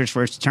 analytical procedures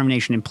for its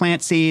determination in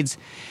plant seeds,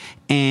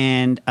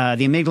 and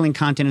the amygdalin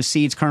content of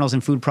seeds, kernels,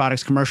 and food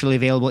products commercially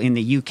available in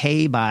the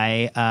UK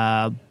by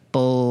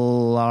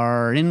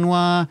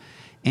Bullarinwa.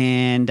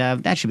 And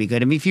that should be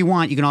good. I mean, if you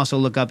want, you can also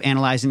look up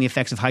analyzing the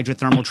effects of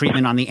hydrothermal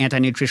treatment on the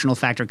anti-nutritional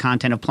factor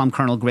content of plum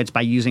kernel grits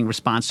by using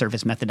response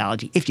surface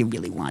methodology, if you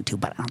really want to.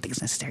 But I don't think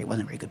it's necessary. It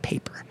wasn't a very good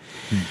paper.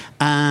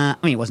 I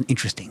mean, it wasn't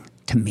interesting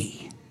to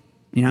me.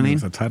 You know what I mean?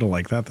 With a title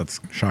like that, that's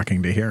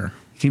shocking to hear.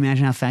 Can you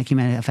imagine how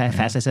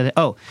fast I said it?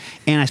 Oh,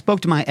 and I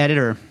spoke to my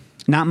editor,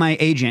 not my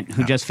agent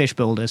who just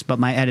fishbowled us, but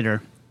my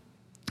editor.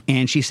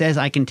 And she says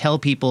I can tell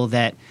people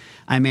that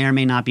I may or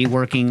may not be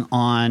working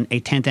on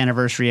a 10th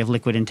anniversary of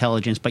Liquid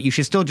Intelligence, but you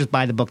should still just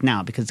buy the book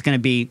now because it's going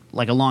to be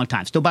like a long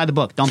time. Still buy the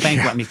book. Don't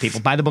bankrupt me,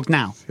 people. Buy the book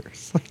now.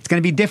 Seriously. It's going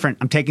to be different.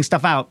 I'm taking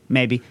stuff out,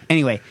 maybe.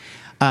 Anyway,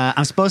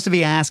 I'm supposed to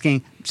be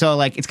asking. So,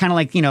 like, it's kind of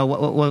like,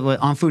 what,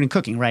 on food and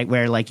cooking, right?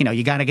 Where, like,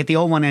 you got to get the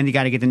old one and you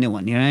got to get the new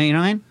one. You know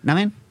what I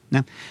mean?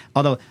 No.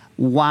 Although,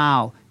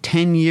 wow,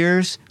 10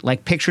 years,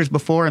 like pictures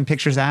before and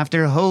pictures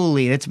after.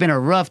 Holy, it's been a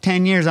rough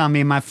 10 years on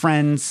me, my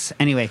friends.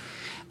 Anyway.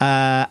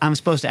 I'm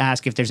supposed to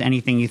ask if there's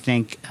anything you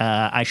think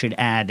I should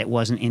add that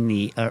wasn't in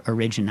the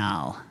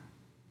original.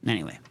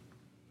 Anyway,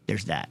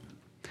 there's that.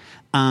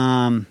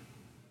 I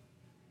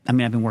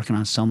mean, I've been working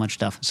on so much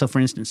stuff. So, for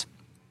instance,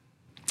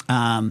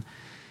 remember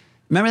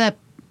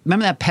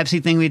that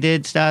Pepsi thing we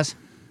did, Stas?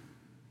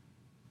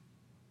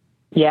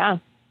 Yeah.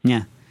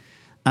 Yeah.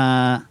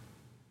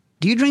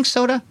 Do you drink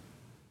soda?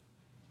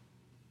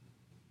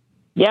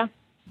 Yeah.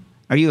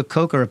 Are you a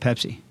Coke or a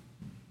Pepsi?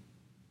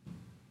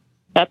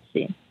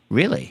 Pepsi.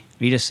 Really?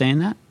 Are you just saying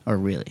that, or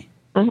really?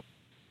 Mhm.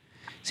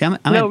 See,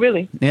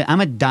 really. Yeah, I'm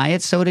a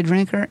diet soda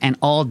drinker, and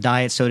all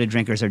diet soda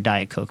drinkers are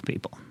Diet Coke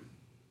people.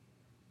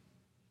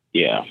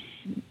 Yeah.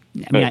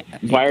 I mean,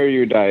 Why are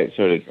you a diet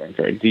soda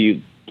drinker? Do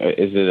you?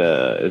 Is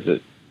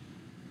it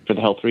for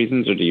the health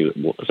reasons, or do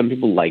you? Some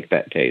people like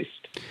that taste.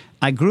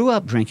 I grew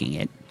up drinking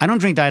it. I don't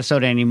drink diet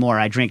soda anymore.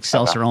 I drink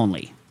seltzer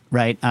only,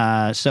 right?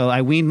 So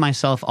I weaned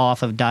myself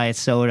off of diet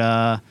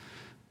soda,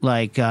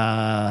 like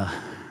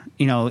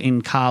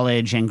in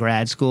college and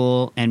grad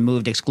school, and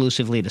moved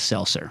exclusively to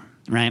seltzer,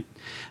 right?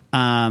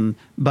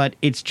 But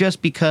it's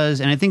just because,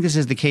 and I think this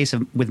is the case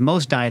with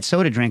most diet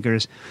soda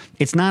drinkers,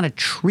 it's not a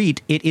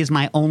treat. It is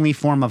my only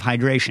form of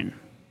hydration.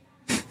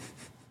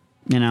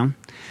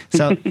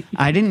 So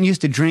I didn't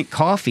used to drink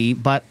coffee,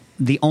 but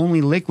the only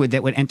liquid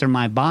that would enter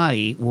my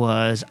body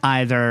was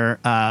either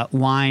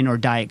wine or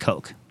Diet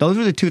Coke. Those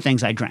were the two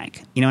things I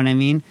drank. You know what I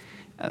mean?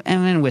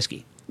 And then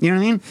whiskey. You know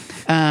what I mean?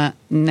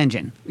 And then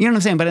gin. You know what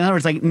I'm saying? But in other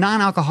words, like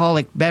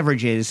non-alcoholic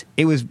beverages,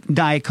 it was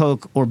Diet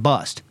Coke or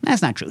bust.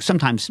 That's not true.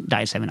 Sometimes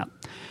Diet 7-Up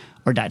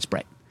or Diet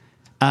Sprite.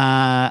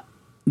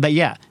 But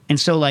yeah. And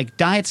so like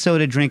diet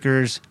soda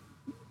drinkers,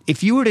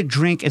 if you were to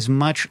drink as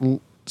much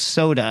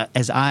soda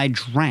as I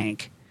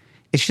drank,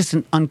 it's just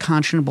an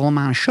unconscionable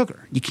amount of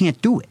sugar. You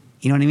can't do it.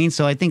 You know what I mean?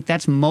 So I think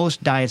that's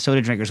most diet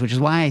soda drinkers, which is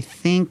why I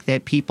think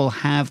that people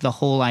have the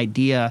whole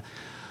idea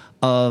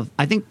of,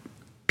 I think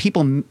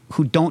people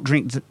who don't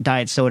drink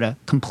diet soda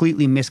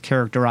completely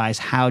mischaracterize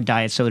how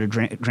diet soda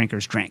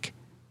drinkers drink,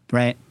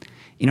 right?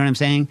 You know what I'm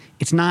saying?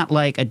 It's not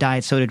like a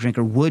diet soda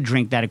drinker would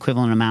drink that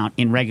equivalent amount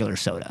in regular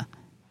soda.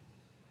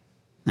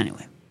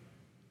 Anyway,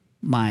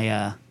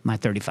 my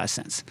 35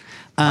 cents.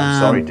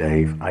 I'm sorry,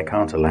 Dave. I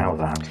can't allow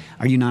that.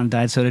 Are you not a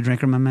diet soda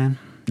drinker, my man?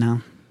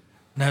 No?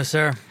 No,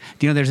 sir.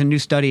 Do you know there's a new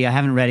study? I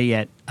haven't read it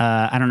yet.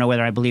 I don't know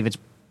whether I believe it's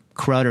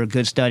crud or a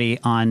good study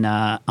on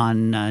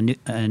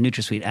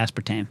NutraSweet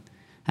aspartame.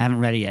 I haven't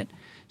read it yet,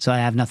 so I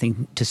have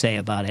nothing to say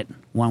about it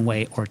one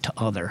way or to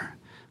other.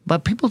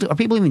 But are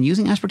people even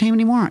using aspartame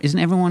anymore? Isn't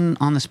everyone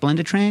on the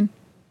Splendid train?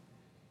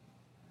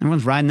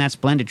 Everyone's riding that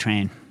Splendid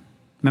train.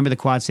 Remember the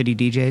Quad City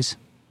DJs?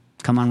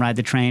 Come on, ride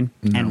the train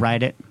and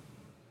ride it.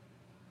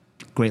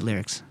 Great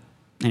lyrics.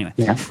 Anyway.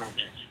 Yeah.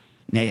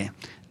 Yeah.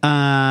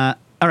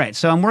 All right,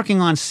 so I'm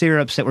working on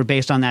syrups that were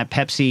based on that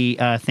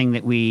Pepsi thing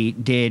that we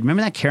did.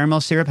 Remember that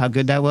caramel syrup? How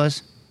good that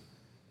was?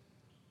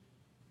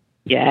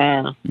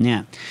 Yeah.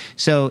 Yeah.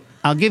 So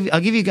I'll give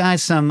you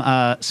guys some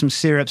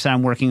syrups that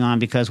I'm working on,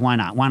 because why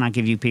not? Why not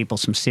give you people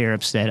some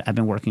syrups that I've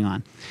been working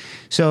on?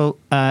 So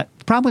the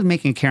problem with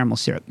making a caramel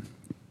syrup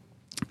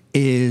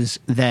is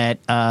that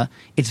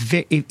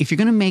if you're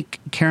going to make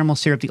caramel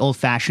syrup the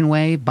old-fashioned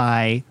way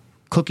by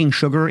cooking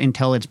sugar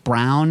until it's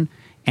brown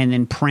and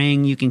then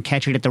praying you can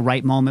catch it at the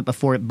right moment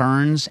before it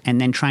burns, and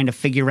then trying to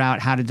figure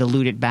out how to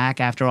dilute it back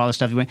after all the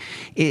stuff.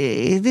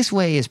 This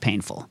way is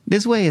painful.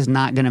 This way is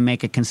not going to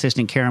make a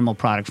consistent caramel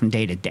product from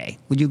day to day.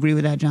 Would you agree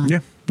with that, John?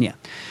 Yeah. Yeah.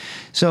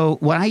 So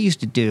what I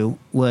used to do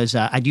was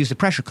I'd use the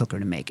pressure cooker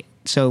to make it.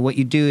 So what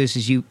you do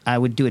is I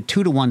would do a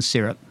 2-to-1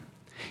 syrup,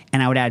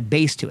 and I would add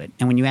base to it.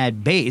 And when you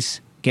add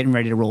base, getting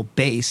ready to roll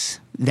base,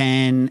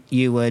 then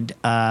you would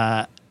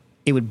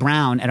it would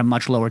brown at a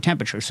much lower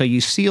temperature. So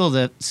you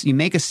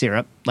make a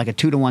syrup, like a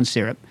 2-to-1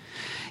 syrup.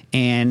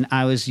 And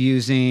I was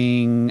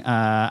using,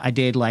 I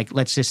did like,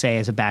 let's just say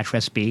as a batch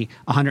recipe,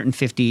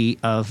 150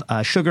 of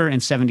sugar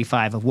and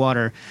 75 of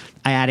water.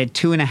 I added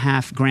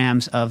 2.5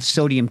 grams of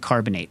sodium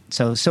carbonate.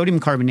 So sodium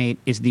carbonate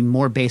is the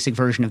more basic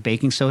version of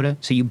baking soda.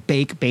 So you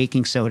bake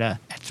baking soda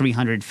at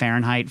 300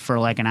 Fahrenheit for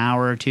like an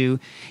hour or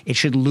two. It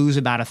should lose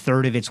about a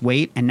third of its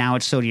weight. And now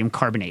it's sodium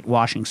carbonate,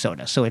 washing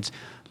soda. So it's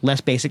less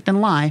basic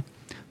than lye,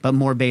 but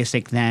more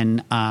basic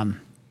than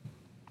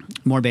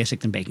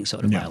baking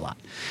soda by a lot.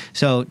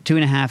 So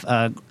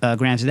 2.5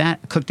 grams of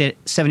that. Cooked it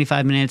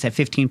 75 minutes at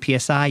 15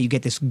 psi. You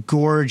get this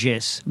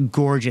gorgeous,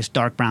 gorgeous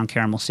dark brown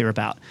caramel syrup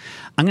out.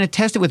 I'm going to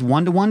test it with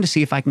 1-to-1 to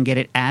see if I can get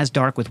it as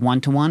dark with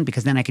 1-to-1,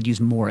 because then I could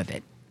use more of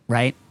it,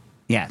 right?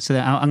 Yeah, so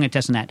I'm going to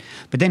test on that.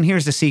 But then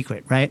here's the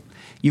secret, right?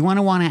 You want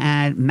to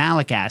add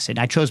malic acid.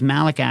 I chose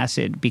malic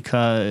acid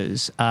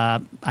because I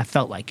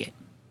felt like it.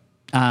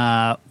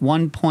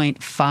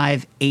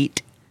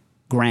 1.58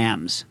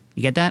 grams.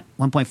 You get that?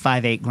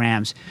 1.58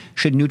 grams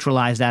should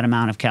neutralize that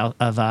amount of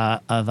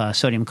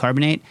sodium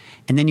carbonate.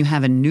 And then you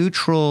have a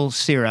neutral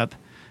syrup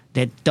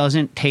that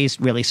doesn't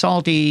taste really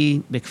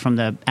salty from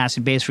the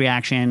acid-base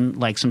reaction,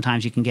 like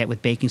sometimes you can get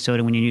with baking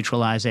soda when you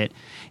neutralize it,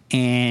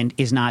 and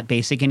is not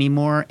basic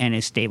anymore and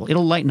is stable.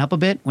 It'll lighten up a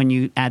bit when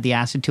you add the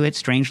acid to it.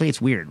 Strangely,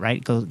 it's weird,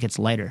 right? It gets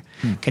lighter.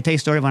 Can I tell you a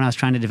story of when I was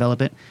trying to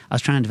develop it? I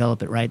was trying to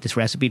develop it, right? This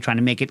recipe, trying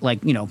to make it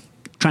like,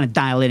 trying to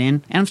dial it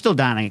in. And I'm still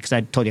dialing it because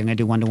I told you I'm going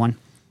to do 1-to-1.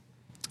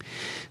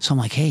 So I'm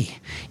like, hey,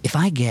 if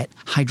I get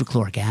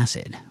hydrochloric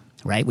acid,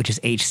 right, which is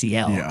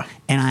HCl,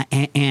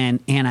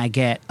 and I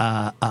get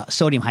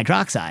sodium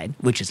hydroxide,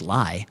 which is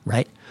lye,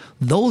 right?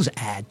 Those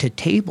add to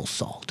table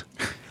salt,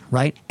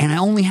 right? And I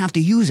only have to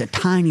use a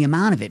tiny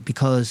amount of it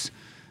because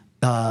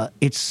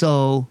it's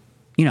so,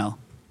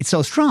 it's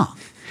so strong.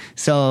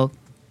 So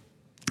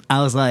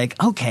I was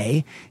like,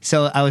 okay.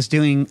 So I was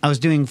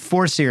doing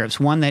 4 syrups.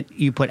 One that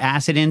you put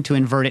acid in to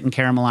invert it and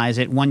caramelize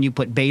it. One you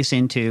put base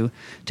into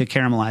to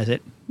caramelize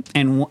it.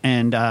 And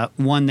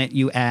one that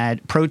you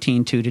add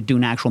protein to do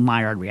an actual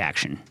Maillard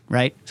reaction,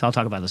 right? So I'll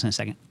talk about this in a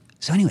second.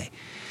 So anyway,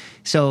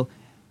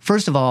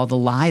 first of all, the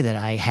lye that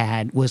I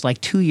had was like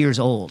 2 years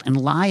old.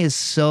 And lye is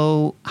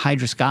so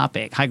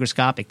hygroscopic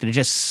that it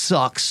just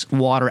sucks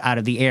water out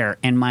of the air.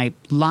 And my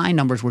lye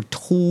numbers were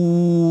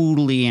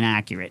totally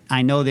inaccurate.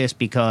 I know this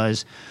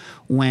because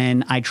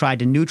when I tried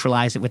to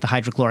neutralize it with the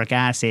hydrochloric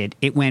acid,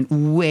 it went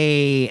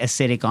way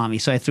acidic on me.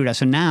 So I threw it out.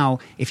 So now,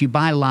 if you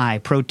buy lye,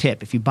 pro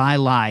tip, if you buy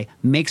lye,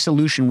 make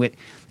solution with,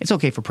 it's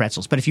okay for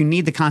pretzels, but if you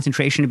need the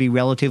concentration to be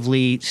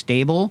relatively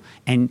stable,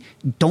 and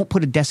don't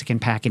put a desiccant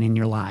packet in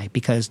your lye,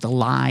 because the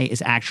lye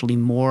is actually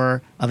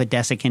more of a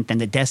desiccant than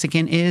the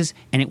desiccant is,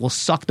 and it will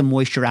suck the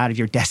moisture out of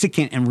your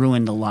desiccant and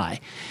ruin the lye.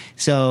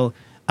 So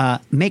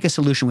make a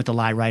solution with the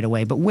lye right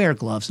away, but wear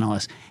gloves and all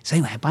this. So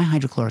anyway, I buy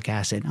hydrochloric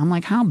acid. I'm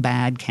like, how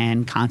bad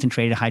can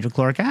concentrated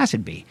hydrochloric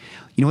acid be?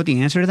 You know what the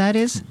answer to that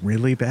is?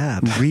 Really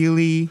bad.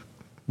 Really,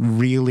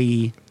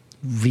 really,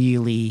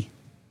 really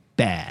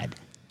bad.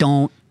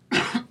 Don't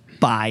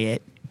buy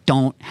it.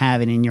 Don't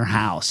have it in your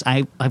house.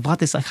 I bought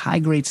this like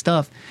high-grade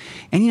stuff.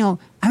 And,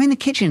 I'm in the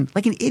kitchen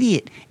like an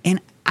idiot.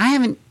 And I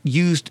haven't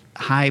used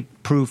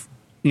high-proof,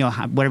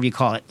 whatever you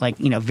call it, like,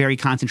 very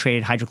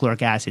concentrated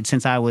hydrochloric acid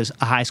since I was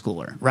a high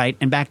schooler, right?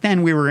 And back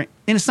then we were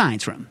in a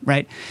science room,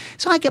 right?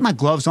 So I get my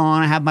gloves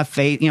on, I have my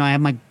face, I have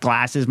my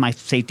glasses, my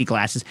safety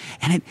glasses,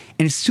 and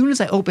as soon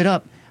as I open it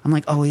up, I'm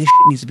like, oh, this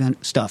shit needs to be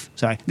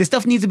this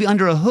stuff needs to be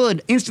under a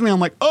hood. Instantly, I'm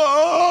like,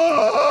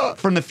 oh,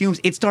 from the fumes.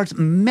 It starts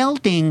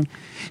melting.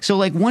 So,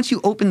 like, once you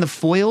open the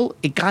foil,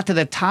 it got to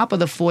the top of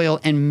the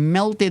foil and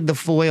melted the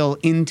foil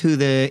into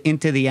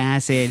the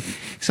acid.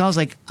 So I was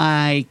like,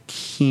 I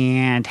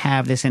can't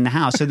have this in the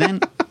house. So then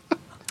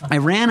I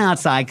ran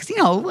outside because,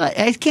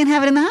 I can't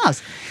have it in the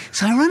house.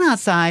 So I run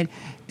outside.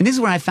 And this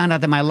is where I found out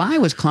that my lye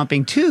was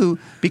clumping too,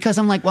 because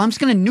I'm like, well, I'm just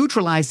going to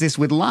neutralize this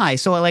with lye.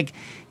 So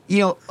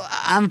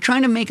I'm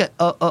trying to make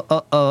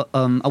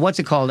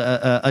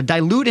a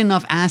dilute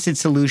enough acid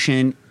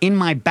solution in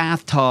my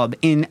bathtub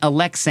in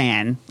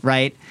Alexan,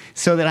 right?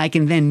 So that I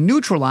can then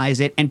neutralize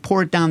it and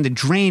pour it down the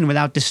drain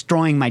without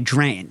destroying my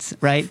drains,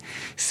 right?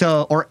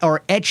 So,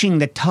 or etching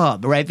the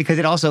tub, right? Because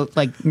it also,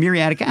 like,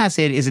 muriatic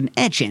acid is an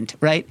etchant,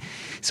 right?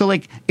 So,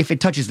 like, if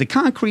it touches the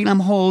concrete, I'm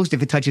hosed.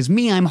 If it touches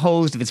me, I'm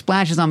hosed. If it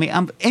splashes on me,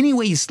 any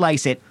way you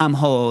slice it, I'm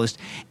hosed.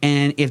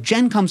 And if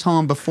Jen comes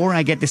home before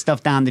I get this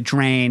stuff down the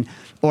drain,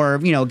 or,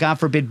 God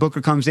forbid,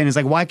 Booker comes in and is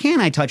like, why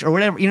can't I touch? Or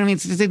whatever.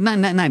 It's a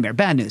nightmare.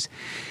 Bad news.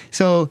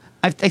 So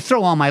I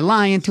throw all my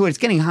lye into it. It's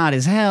getting hot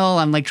as hell.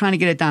 I'm like trying to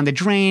get it down the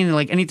drain. And,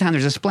 like, anytime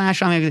there's a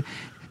splash on me,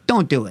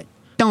 don't do it.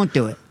 Don't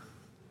do it.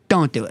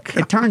 Don't do it.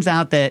 It turns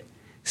out that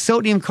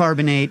sodium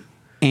carbonate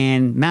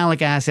and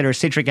malic acid or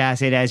citric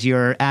acid as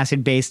your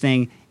acid-based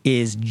thing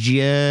is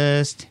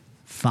just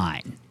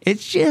fine.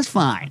 It's just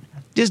fine.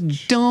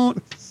 Just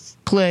don't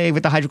play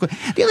with the hydrochloric.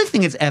 The other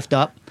thing that's effed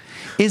up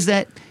is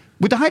that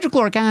with the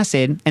hydrochloric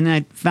acid, and then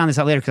I found this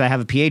out later because I have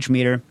a pH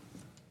meter,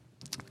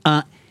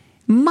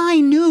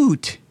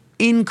 minute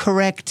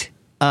incorrect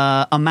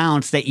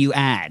amounts that you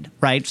add,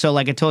 right? So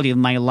like I told you,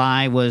 my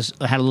lye had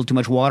a little too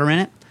much water in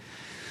it.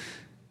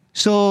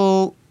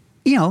 So,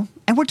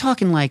 and we're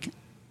talking like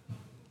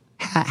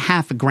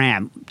half a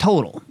gram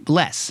total,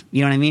 less,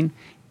 you know what I mean?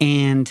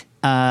 And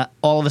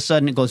all of a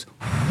sudden it goes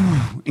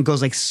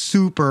like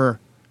super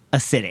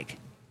acidic.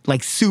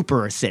 Like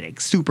super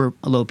acidic, super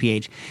low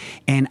pH.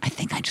 And I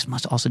think I just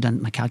must have also done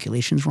my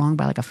calculations wrong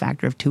by like a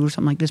factor of 2 or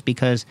something like this,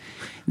 because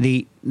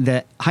the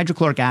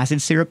hydrochloric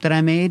acid syrup that I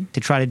made to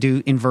try to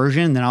do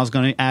inversion, then I was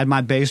going to add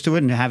my base to it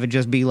and have it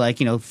just be like,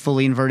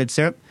 fully inverted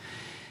syrup.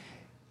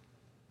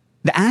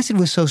 The acid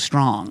was so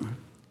strong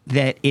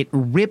that it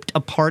ripped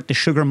apart the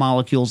sugar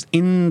molecules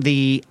in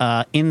the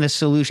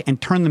solution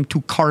and turned them to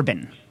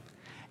carbon.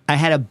 I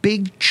had a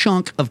big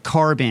chunk of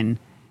carbon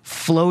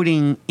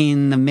floating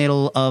in the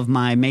middle of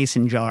my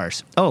mason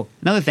jars. Oh,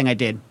 another thing I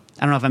did.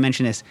 I don't know if I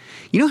mentioned this.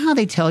 You know how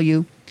they tell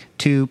you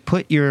to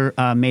put your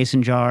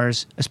mason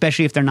jars,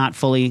 especially if they're not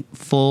fully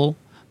full,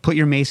 put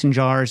your mason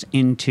jars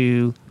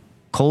into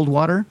cold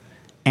water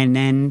and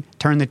then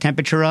turn the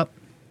temperature up?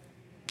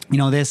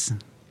 This,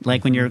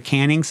 like when you're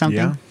canning something?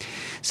 Yeah.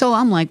 So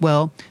I'm like,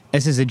 well,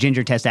 this is a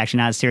ginger test, actually,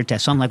 not a syrup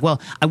test. So I'm like, well,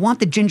 I want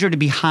the ginger to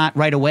be hot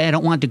right away. I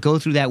don't want it to go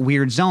through that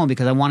weird zone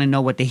because I want to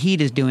know what the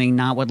heat is doing,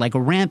 not what like a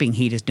ramping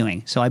heat is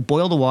doing. So I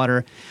boil the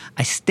water,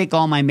 I stick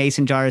all my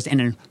mason jars, and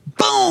then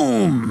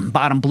boom,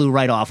 bottom blew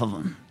right off of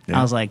them. Yeah.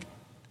 I was like,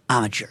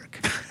 I'm a jerk.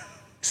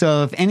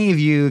 So if any of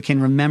you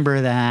can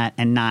remember that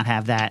and not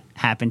have that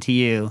happen to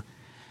you,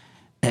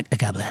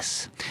 God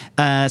bless.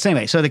 So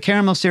anyway, so the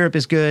caramel syrup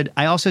is good.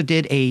 I also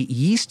did a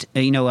yeast,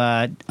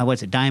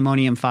 what's it,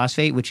 diammonium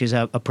phosphate, which is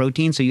a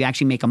protein. So you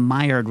actually make a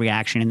Maillard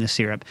reaction in the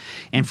syrup.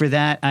 And for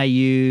that, I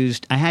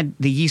had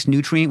the yeast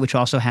nutrient, which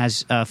also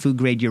has food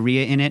grade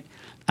urea in it.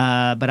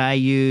 But I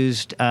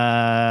used a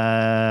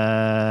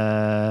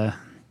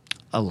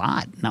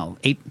lot. No,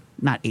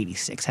 not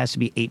 86. Has to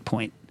be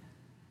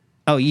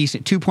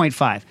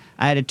 2.5.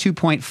 I had a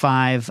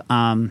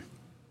 2.5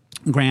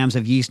 grams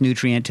of yeast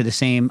nutrient to the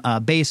same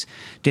base,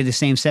 did the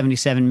same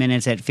 77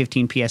 minutes at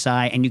 15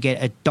 psi, and you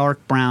get a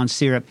dark brown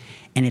syrup,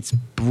 and it's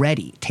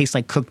bready. It tastes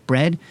like cooked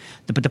bread.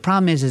 But the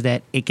problem is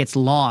that it gets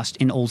lost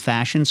in old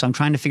fashioned. So I'm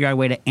trying to figure out a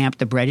way to amp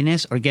the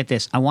breadiness. Or get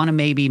this, I want to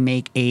maybe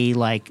make a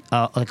like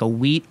a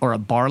wheat or a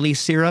barley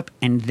syrup,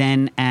 and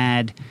then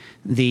add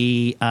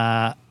the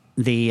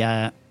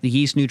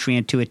yeast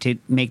nutrient to it to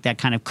make that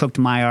kind of cooked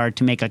Maillard,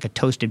 to make like a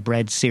toasted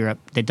bread syrup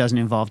that doesn't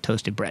involve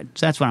toasted bread.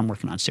 So that's what I'm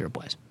working on syrup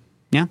wise.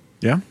 Yeah?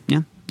 Yeah.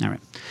 Yeah? All right.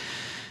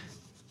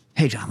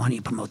 Hey, John, why don't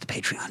you promote the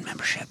Patreon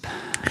membership?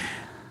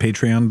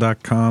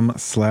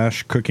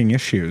 Patreon.com/cooking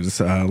issues.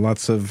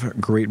 Lots of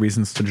great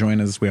reasons to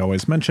join, as we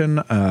always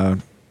mention.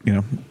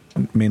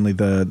 Mainly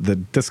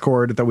the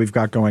Discord that we've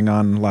got going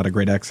on. A lot of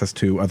great access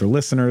to other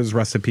listeners,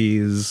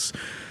 recipes,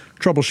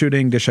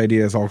 troubleshooting, dish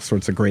ideas, all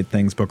sorts of great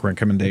things, book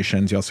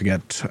recommendations. You also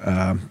get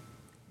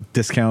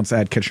discounts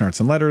at Kitchen Arts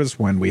and Letters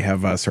when we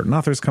have certain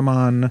authors come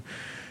on,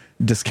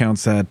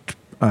 discounts at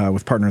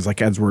with partners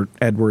like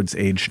Edwards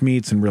Aged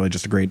Meats, and really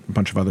just a great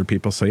bunch of other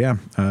people. So yeah,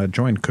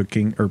 join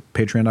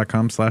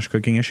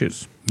patreon.com/cooking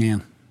issues. Yeah.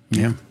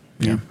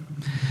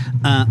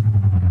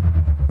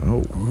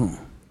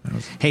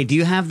 Hey, do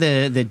you have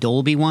the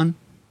Dolby one?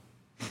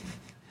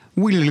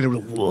 You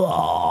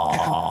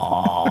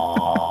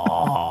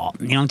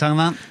know what I'm talking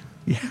about?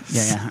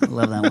 Yes. Yeah, I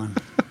love that one.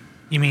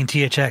 You mean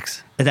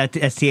THX? That's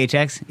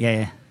THX?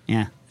 Yeah.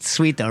 It's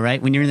sweet though,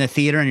 right? When you're in the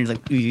theater and you're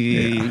like,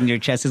 and your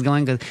chest is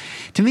going. 'Cause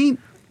to me,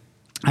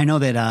 I know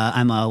that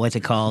I'm a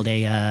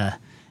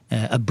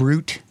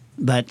brute.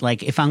 But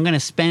like, if I'm going to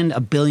spend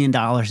 $1 billion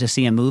to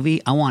see a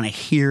movie, I want to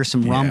hear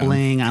some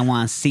rumbling. I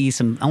want to see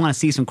some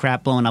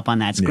crap blowing up on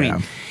that screen.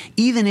 Yeah.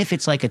 Even if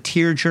it's like a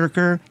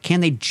tearjerker,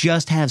 can they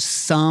just have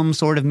some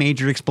sort of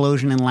major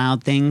explosion and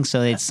loud thing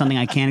so it's something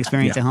I can't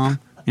experience at home?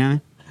 You know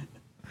what I mean?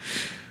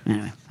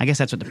 Anyway, I guess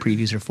that's what the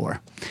previews are for.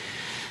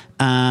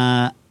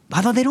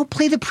 Although they don't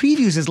play the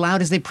previews as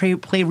loud as they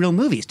play real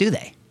movies, do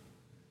they?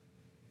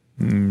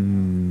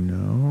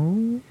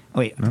 No. Oh,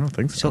 wait. I don't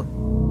think so.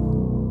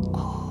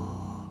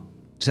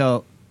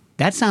 So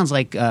that sounds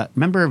like,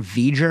 remember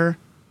V'ger? Of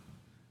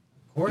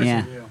course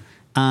Yeah.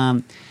 I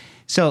do.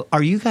 So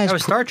are you guys... That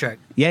was Star Trek.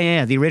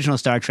 Yeah, the original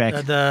Star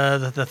Trek.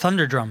 The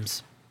Thunder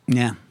Drums.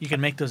 Yeah. You can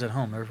make those at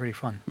home. They're pretty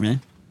fun. Really?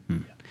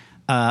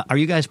 Are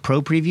you guys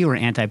pro-preview or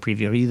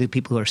anti-preview? Are you the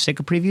people who are sick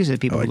of previews? Or the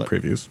people I like who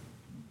previews.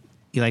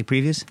 You like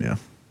previews? Yeah.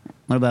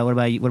 What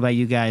about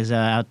you guys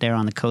out there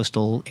on the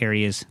coastal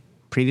areas?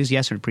 Previews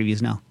yes or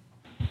previews no?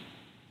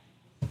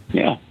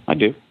 Yeah, I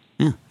do.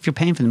 Yeah. If you're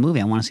paying for the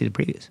movie, I want to see the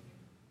previews.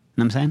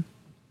 Know what I'm saying?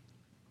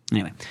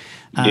 Anyway.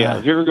 Yeah,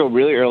 if you ever go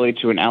really early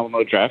to an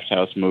Alamo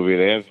Drafthouse movie,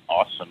 they have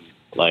awesome,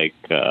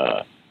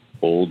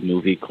 old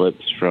movie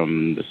clips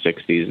from the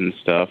 60s and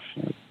stuff.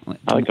 I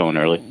like going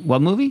early.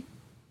 What movie?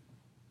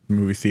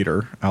 Movie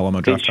theater,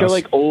 Alamo They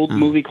Drafthouse. show, old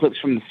movie clips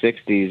from the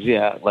 60s,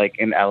 yeah,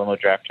 in Alamo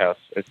Drafthouse.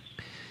 It's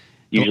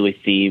usually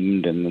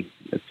themed, and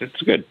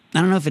it's good. I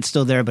don't know if it's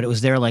still there, but it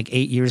was there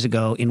 8 years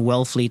ago in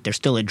Wellfleet. There's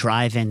still a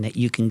drive-in that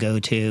you can go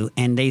to,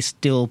 and they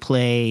still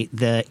play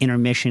the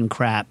intermission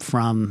crap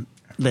from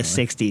the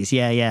 60s.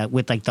 Yeah,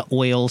 with the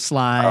oil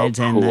slides.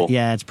 Oh, And cool.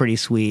 it's pretty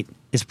sweet.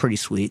 It's pretty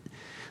sweet.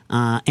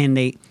 And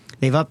they've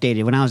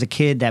updated. When I was a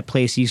kid, that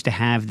place used to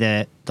have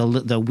the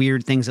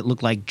weird things that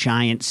look like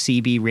giant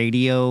CB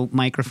radio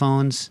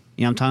microphones.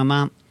 You know what I'm talking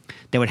about?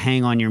 That would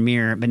hang on your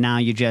mirror, but now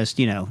you just,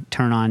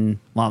 turn on,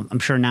 well, I'm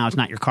sure now it's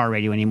not your car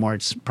radio anymore.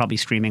 It's probably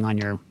streaming on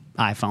your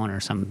iPhone or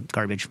some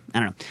garbage.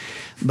 I don't know.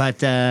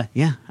 But, I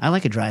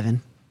like a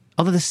drive-in.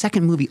 Although the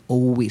second movie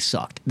always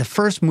sucked. The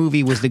first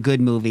movie was the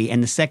good movie,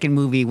 and the second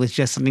movie was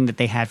just something that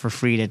they had for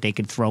free that they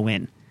could throw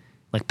in.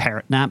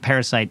 Not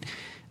Parasite.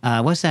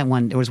 What's that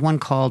one? There was one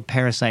called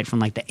Parasite from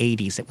the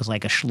 80s. It was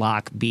like a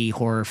schlock B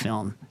horror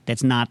film.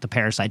 That's not the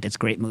Parasite. That's a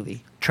great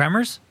movie.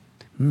 Tremors?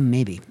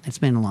 Maybe. It's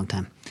been a long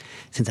time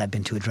since I've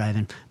been to a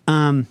drive-in.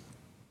 All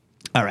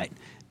right.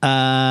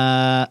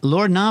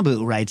 Lord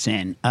Nabu writes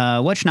in,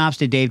 what schnapps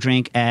did Dave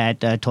drink at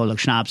Toluk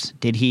Schnapps?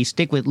 Did he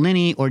stick with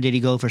Linny or did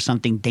he go for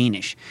something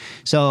Danish?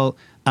 So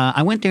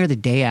I went there the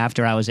day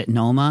after I was at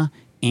Noma,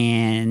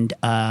 and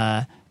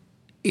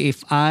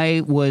if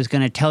I was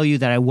going to tell you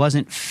that I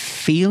wasn't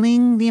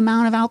feeling the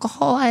amount of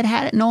alcohol I had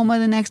had at Noma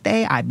the next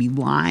day, I'd be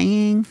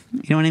lying.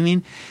 You know what I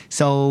mean?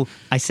 So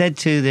I said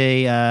to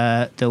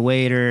the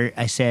waiter,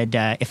 I said,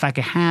 if I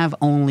could have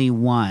only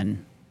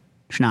one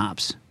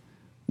schnapps,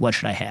 what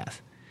should I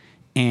have?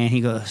 And he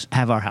goes,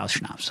 have our house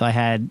schnapps. So I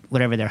had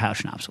whatever their house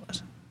schnapps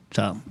was.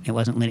 So it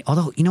wasn't Linny.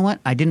 Although, you know what?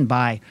 I didn't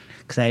buy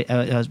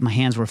because my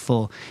hands were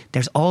full.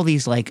 There's all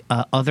these like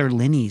other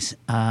Linnies,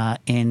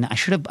 and I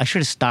should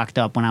have stocked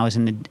up when I was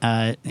in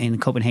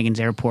Copenhagen's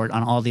airport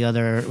on all the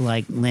other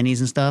like Linnies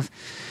and stuff,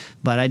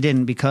 but I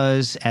didn't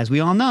because, as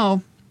we all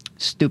know,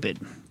 stupid.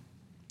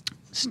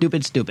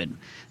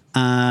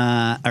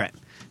 All right.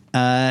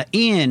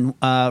 Ian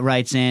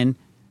writes in,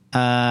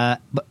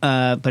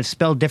 but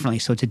spelled differently,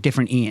 so it's a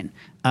different Ian.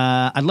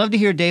 I'd love to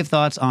hear Dave's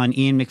thoughts on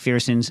Ian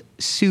McPherson's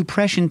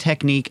suppression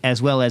technique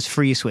as well as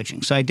free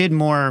switching. So I did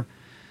more,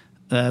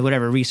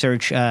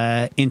 research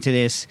into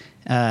this,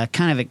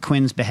 kind of at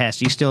Quinn's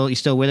behest. You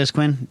still with us,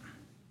 Quinn?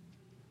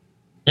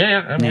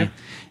 Yeah, I'm here.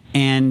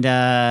 And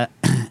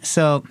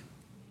so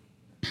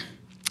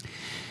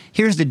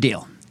here's the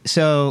deal.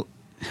 So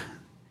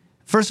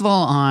first of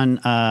all,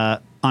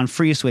 on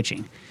free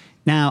switching.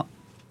 Now,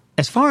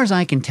 as far as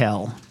I can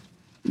tell,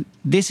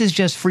 this is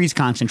just freeze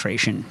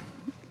concentration,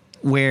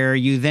 where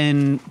you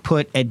then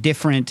put a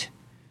different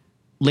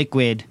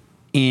liquid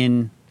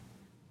in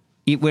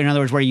other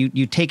words, where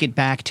you take it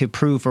back to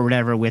proof or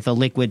whatever with a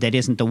liquid that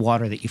isn't the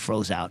water that you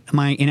froze out. Am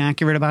I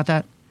inaccurate about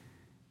that?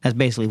 That's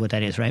basically what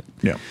that is, right?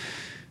 Yeah.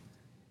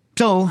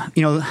 So,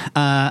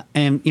 I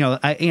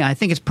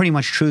think it's pretty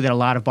much true that a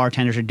lot of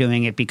bartenders are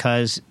doing it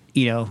because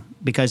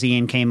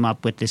Ian came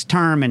up with this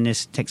term and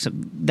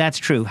that's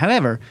true.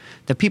 However,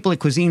 the people at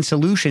Cuisine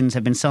Solutions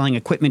have been selling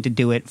equipment to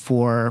do it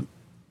for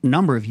a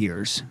number of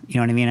years. You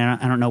know what I mean?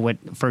 I don't know what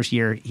first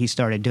year he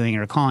started doing it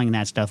or calling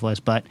that stuff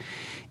was,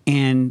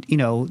 it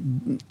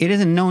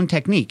is a known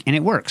technique and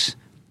it works.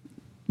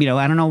 I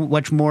don't know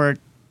much more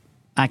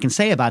I can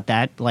say about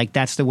that. Like,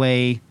 that's the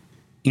way,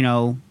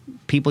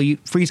 people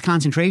freeze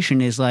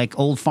concentration is like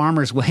old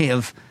farmers' way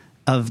of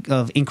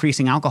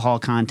increasing alcohol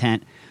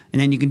content.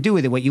 And then you can do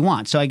with it what you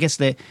want. So I guess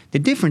the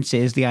difference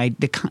is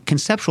the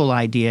conceptual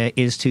idea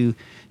is to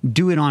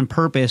do it on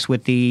purpose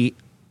with the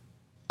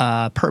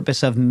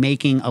purpose of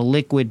making a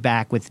liquid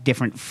back with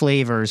different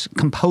flavors,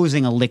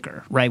 composing a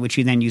liquor, right, which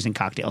you then use in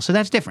cocktails. So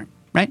that's different,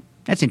 right?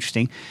 That's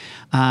interesting.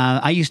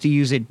 I used to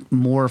use it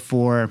more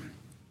for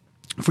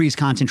freeze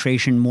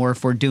concentration, more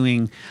for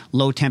doing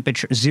low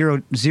temperature,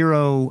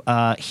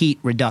 zero heat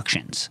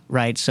reductions,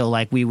 right? So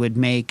like we would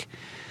make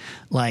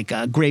like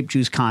grape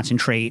juice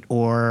concentrate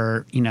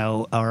or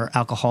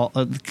alcohol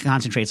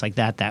concentrates like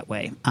that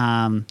way.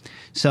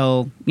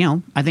 So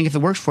I think if it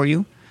works for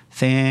you,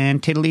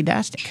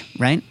 fantiddly-dastic,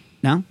 right?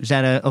 No? Is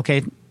that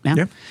okay?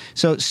 Yeah.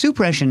 So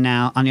suppression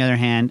now, on the other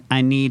hand,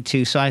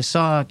 so I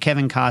saw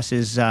Kevin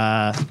Koss's,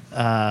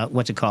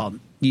 what's it called?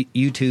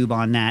 YouTube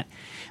on that,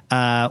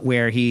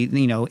 where he,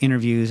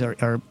 interviews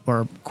or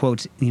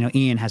quotes,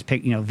 Ian has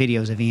picked,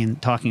 videos of Ian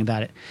talking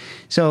about it.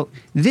 So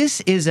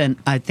this is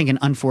I think an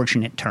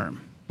unfortunate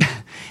term.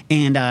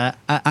 And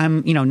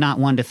I'm, not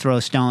one to throw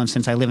stones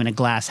since I live in a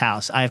glass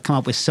house. I've come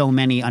up with so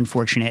many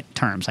unfortunate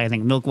terms. I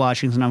think milk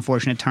washing is an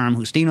unfortunate term.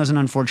 Justino is an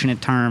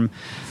unfortunate term.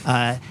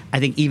 I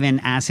think even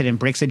acid and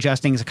bricks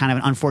adjusting is kind of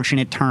an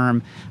unfortunate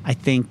term. I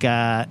think,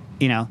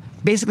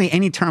 basically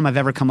any term I've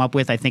ever come up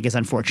with, I think is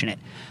unfortunate.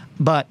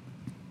 But,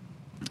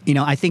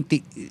 I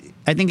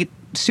think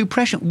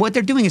suppression, what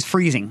they're doing is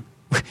freezing.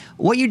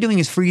 What you're doing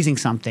is freezing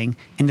something,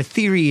 and the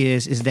theory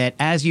is that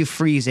as you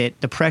freeze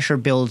it, the pressure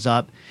builds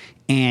up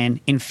and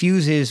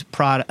infuses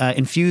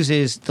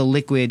the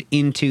liquid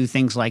into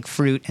things like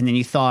fruit, and then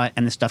you thaw it,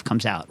 and the stuff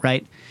comes out,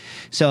 right?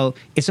 So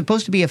it's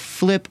supposed to be a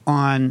flip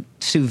on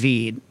sous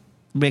vide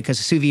because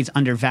sous vide's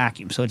under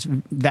vacuum. So it's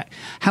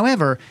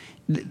however,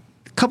 a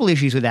couple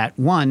issues with that.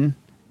 One,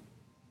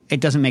 it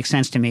doesn't make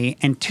sense to me,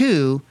 and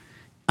two,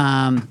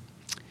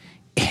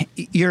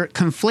 you're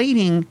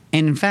conflating,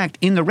 and in fact,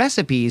 in the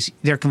recipes,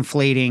 they're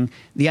conflating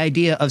the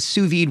idea of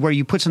sous vide where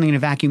you put something in a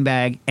vacuum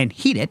bag and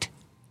heat it,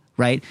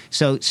 right?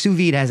 So sous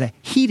vide as a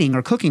heating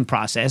or cooking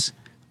process,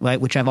 right,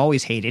 which I've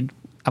always hated.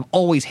 I've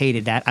always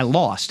hated that. I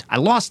lost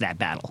that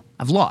battle.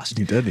 I've lost.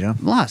 You did, yeah.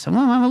 I've lost. I'm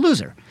a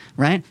loser,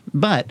 right?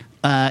 But,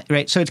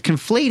 right, so it's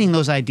conflating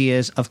those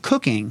ideas of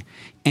cooking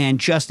and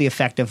just the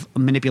effect of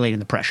manipulating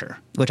the pressure,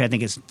 which I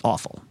think is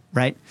awful,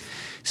 right?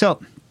 So,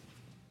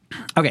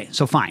 okay,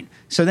 so fine.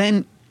 So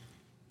then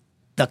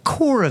the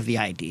core of the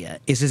idea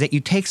is that you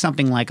take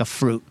something like a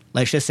fruit,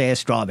 let's just say a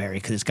strawberry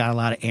because it's got a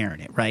lot of air in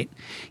it, right?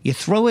 You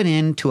throw it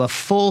into a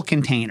full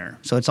container.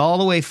 So it's all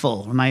the way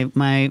full. Am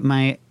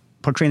I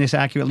portraying this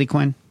accurately,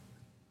 Quinn?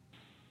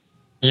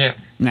 Yeah.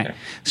 Right. Yeah.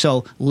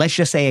 So let's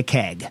just say a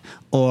keg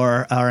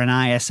or an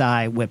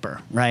ISI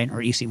whipper, right?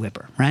 Or EC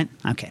whipper, right?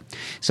 Okay.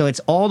 So it's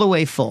all the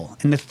way full.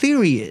 And the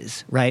theory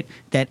is, right,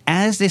 that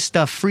as this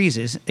stuff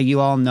freezes, you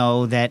all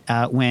know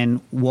that when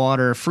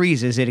water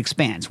freezes, it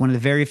expands. One of the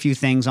very few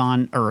things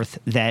on Earth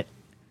that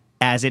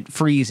as it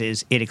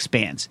freezes, it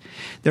expands.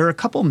 There are a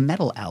couple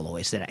metal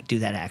alloys that do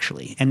that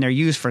actually, and they're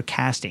used for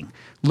casting.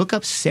 Look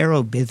up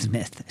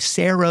cerobismuth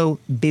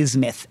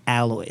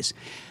alloys.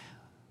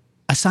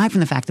 Aside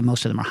from the fact that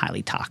most of them are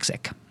highly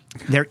toxic,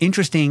 they're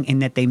interesting in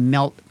that they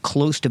melt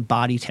close to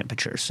body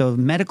temperature. So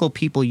medical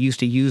people used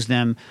to use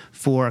them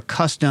for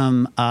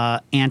custom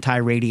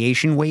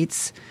anti-radiation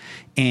weights,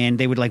 and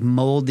they would like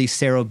mold these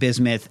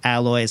cerobismuth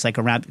alloys like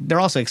around. They're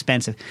also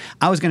expensive.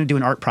 I was going to do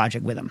an art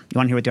project with them. You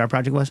want to hear what the art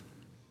project was?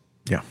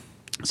 Yeah.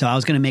 So I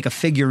was going to make a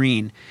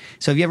figurine.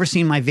 So have you ever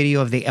seen my video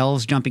of the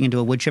elves jumping into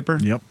a wood chipper?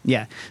 Yep.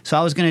 Yeah. So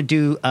I was going to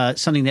do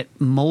something that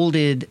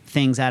molded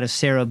things out of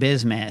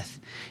cerobismuth,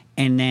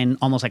 and then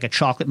almost like a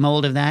chocolate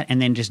mold of that,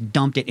 and then just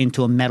dumped it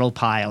into a metal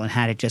pile and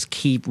had it just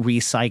keep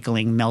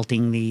recycling,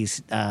 melting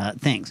these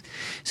things.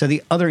 So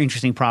the other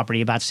interesting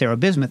property about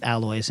cerobismuth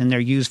alloys, and they're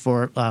used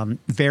for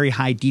very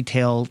high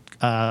detail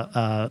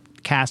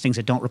castings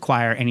that don't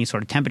require any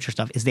sort of temperature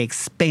stuff, is they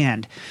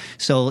expand.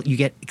 So you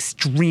get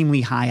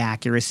extremely high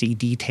accuracy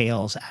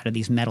details out of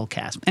these metal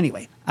casts.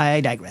 Anyway, I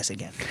digress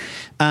again.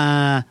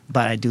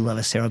 But I do love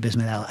a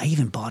cerobismuth alloy. I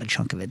even bought a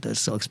chunk of it that's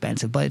so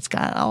expensive, but it's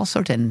got all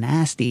sorts of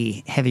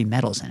nasty heavy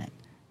metals in it.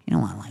 You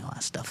don't want like all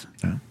that stuff.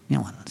 Yeah. You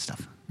don't want that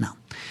stuff. No.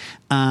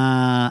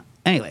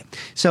 Anyway,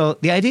 so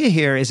the idea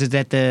here is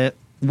that the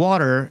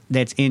water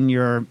that's in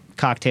your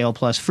cocktail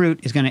plus fruit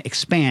is going to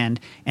expand,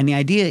 and the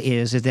idea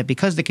is that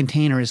because the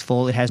container is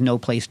full, it has no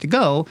place to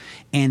go,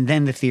 and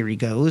then the theory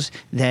goes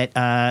that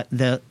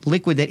the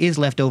liquid that is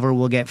left over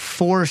will get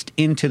forced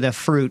into the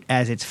fruit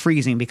as it's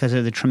freezing because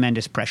of the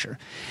tremendous pressure.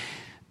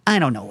 I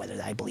don't know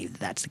whether I believe that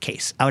that's the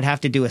case. I would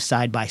have to do a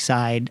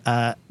side-by-side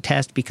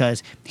test,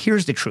 because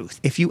here's the truth.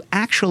 If you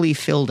actually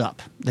filled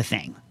up the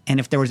thing, and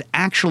if there was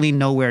actually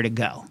nowhere to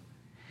go,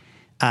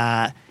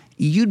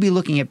 you'd be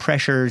looking at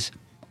pressures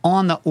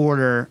on the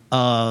order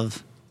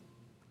of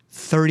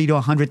 30 to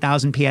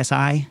 100,000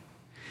 PSI.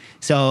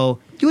 So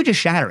you would just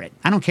shatter it.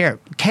 I don't care.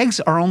 Kegs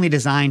are only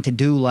designed to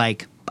do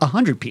like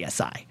 100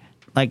 PSI,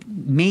 like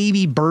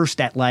maybe burst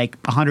at like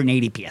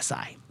 180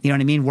 PSI. You know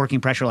what I mean?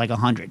 Working pressure like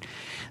 100.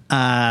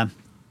 An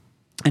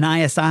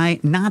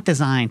ISI, not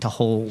designed to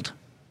hold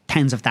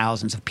tens of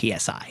thousands of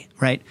PSI,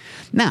 right?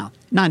 Now,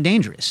 not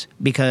dangerous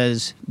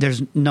because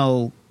there's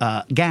no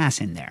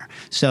gas in there.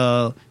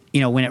 So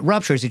when it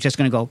ruptures, it's just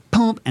going to go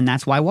pump, and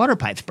that's why water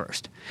pipes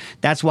burst.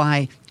 That's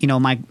why,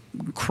 my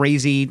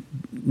crazy,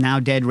 now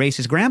dead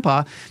racist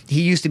grandpa,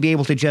 he used to be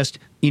able to just,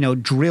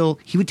 drill.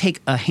 He would take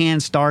a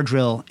hand star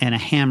drill and a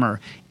hammer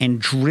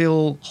and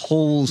drill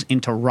holes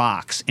into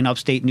rocks in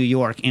upstate New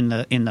York in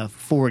the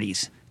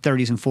 30s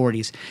and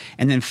 40s,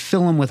 and then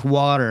fill them with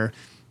water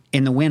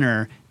in the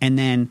winter, and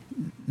then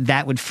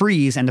that would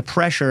freeze, and the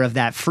pressure of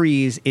that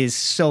freeze is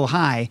so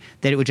high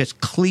that it would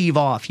just cleave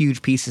off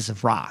huge pieces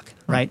of rock,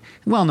 right?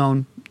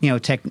 Well-known,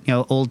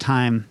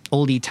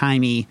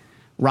 oldie-timey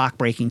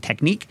rock-breaking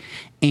technique.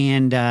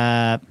 And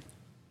then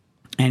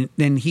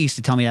he used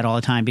to tell me that all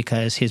the time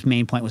because his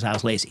main point was I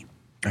was lazy.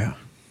 Yeah.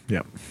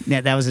 Yep.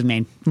 Yeah, that was his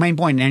main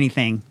point in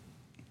anything.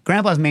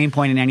 Grandpa's main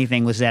point in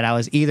anything was that I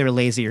was either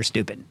lazy or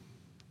stupid.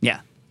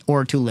 Yeah.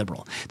 Or too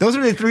liberal. Those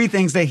are the three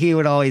things that he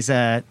would always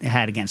had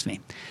against me.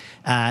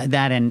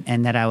 That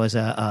and that I was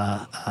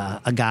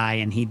a guy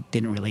and he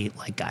didn't really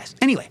like guys.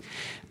 Anyway,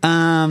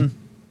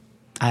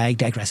 I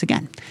digress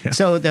again. Yeah.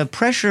 So the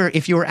pressure,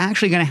 if you were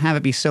actually going to have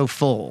it be so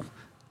full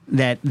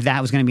that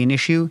was going to be an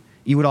issue,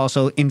 you would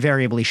also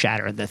invariably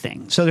shatter the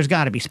thing. So there's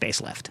got to be space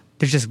left.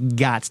 There's just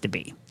got to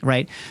be,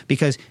 right?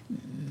 Because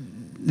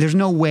there's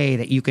no way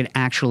that you could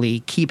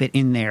actually keep it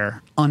in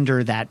there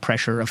under that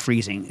pressure of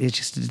freezing. It's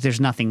just, there's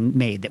nothing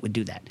made that would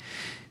do that.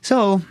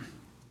 So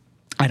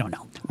I don't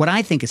know. What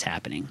I think is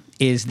happening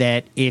is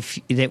that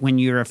when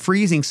you're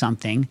freezing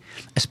something,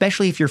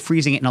 especially if you're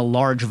freezing it in a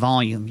large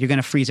volume, you're going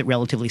to freeze it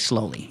relatively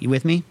slowly. You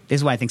with me? This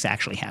is what I think is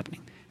actually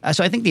happening.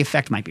 So I think the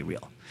effect might be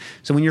real.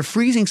 So when you're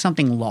freezing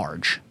something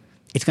large,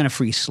 it's going to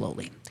freeze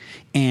slowly.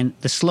 And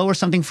the slower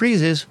something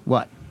freezes,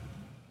 what?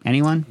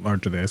 Anyone?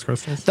 Larger the ice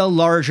crystals? The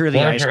larger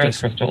the ice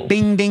crystal. crystals.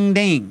 Bing, ding,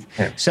 ding.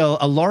 Yeah. So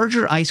a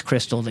larger ice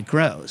crystal that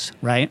grows,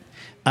 right,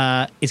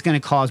 is going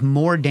to cause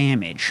more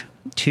damage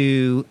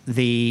to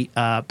the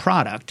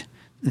product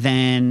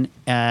than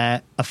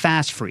a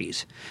fast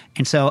freeze.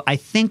 And so I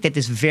think that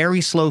this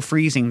very slow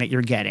freezing that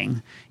you're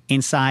getting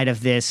inside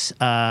of this,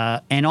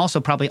 and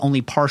also probably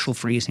only partial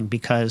freezing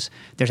because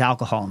there's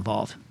alcohol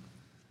involved,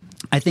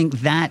 I think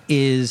that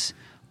is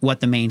what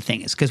the main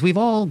thing is, because we've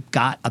all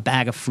got a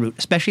bag of fruit,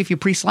 especially if you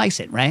pre-slice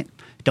it, right?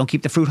 Don't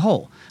keep the fruit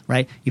whole,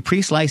 right? You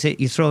pre-slice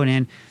it, you throw it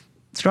in.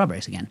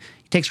 Strawberries again.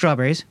 You take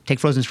strawberries, take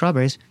frozen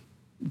strawberries,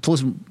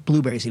 frozen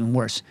blueberries even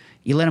worse.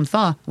 You let them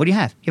thaw. What do you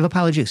have? You have a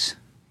pile of juice.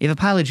 You have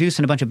a pile of juice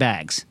and a bunch of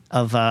bags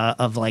of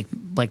like,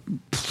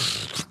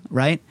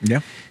 right? Yeah.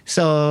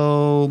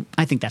 So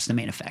I think that's the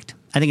main effect.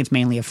 I think it's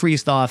mainly a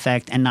freeze-thaw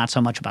effect and not so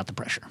much about the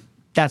pressure.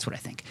 That's what I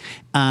think.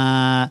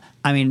 I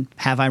mean,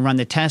 have I run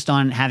the test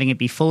on having it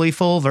be fully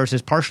full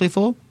versus partially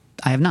full?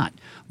 I have not.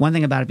 One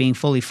thing about it being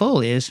fully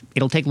full is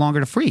it'll take longer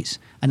to freeze.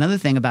 Another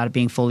thing about it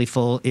being fully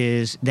full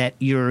is that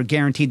you're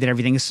guaranteed that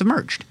everything is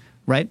submerged,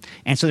 right?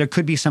 And so there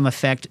could be some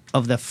effect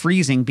of the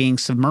freezing being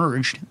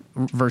submerged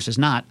versus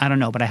not. I don't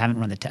know, but I haven't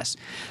run the tests.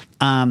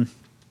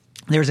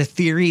 There's a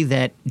theory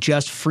that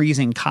just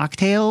freezing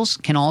cocktails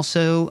can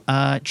also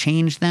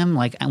change them,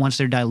 like once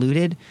they're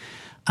diluted.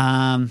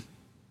 Kevin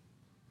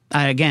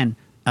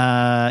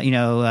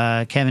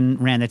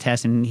ran the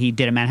test and he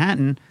did a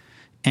Manhattan,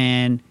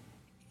 and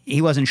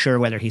he wasn't sure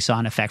whether he saw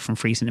an effect from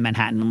freezing the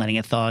Manhattan and letting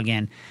it thaw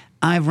again.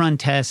 I've run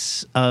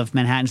tests of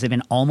Manhattans that have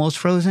been almost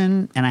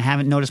frozen, and I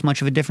haven't noticed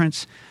much of a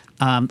difference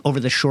over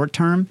the short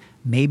term.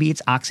 Maybe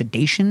it's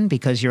oxidation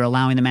because you're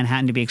allowing the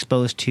Manhattan to be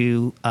exposed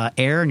to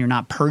air and you're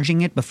not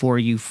purging it before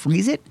you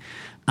freeze it.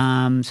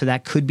 So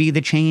that could be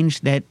the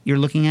change that you're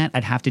looking at.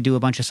 I'd have to do a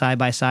bunch of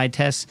side-by-side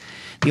tests.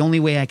 The only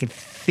way I could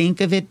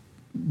think of it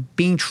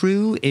being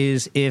true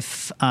is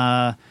if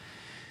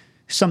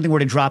something were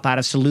to drop out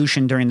of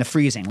solution during the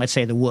freezing, let's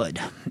say the wood,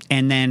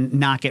 and then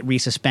not get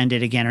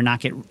resuspended again or not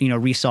get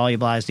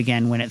resolubilized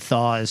again when it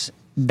thaws.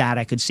 That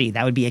I could see.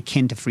 That would be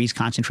akin to freeze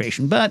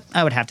concentration, but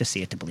I would have to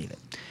see it to believe it.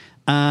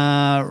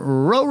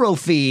 Roro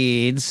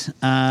Feeds.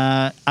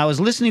 I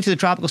was listening to the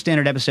Tropical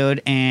Standard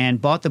episode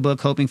and bought the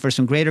book hoping for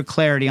some greater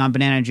clarity on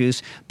banana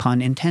juice,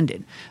 pun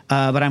intended.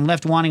 But I'm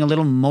left wanting a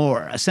little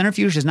more. A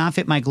centrifuge does not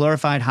fit my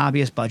glorified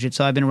hobbyist budget,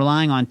 so I've been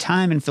relying on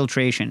time and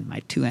filtration.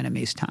 My two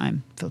enemies,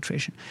 time,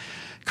 filtration.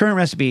 Current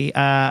recipe,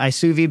 I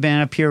sous vide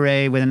banana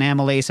puree with an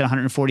amylase at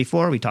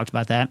 144. We talked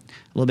about that a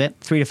little bit.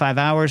 3 to 5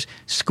 hours.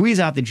 Squeeze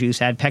out the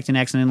juice, add pectin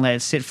and let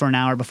it sit for an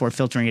hour before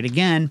filtering it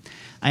again.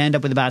 I end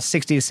up with about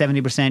 60 to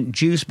 70%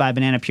 juice by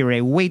banana puree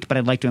weight, but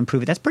I'd like to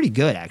improve it. That's pretty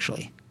good,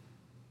 actually.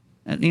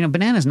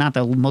 Banana's not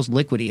the most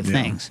liquidy of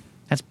things.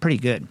 That's pretty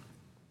good.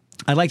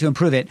 I'd like to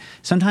improve it.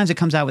 Sometimes it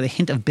comes out with a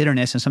hint of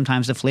bitterness, and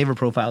sometimes the flavor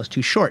profile is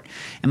too short.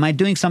 Am I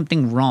doing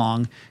something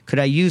wrong? Could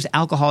I use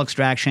alcohol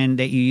extraction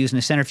that you use in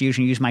the centrifuge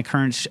and use my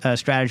current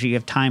strategy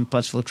of time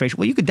plus filtration?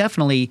 Well, you could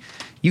definitely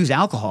use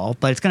alcohol,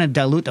 but it's going to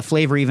dilute the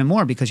flavor even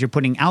more because you're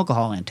putting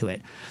alcohol into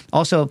it.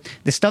 Also,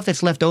 the stuff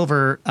that's left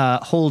over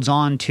holds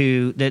on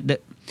to the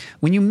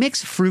when you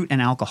mix fruit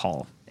and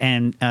alcohol.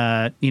 And,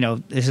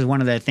 this is one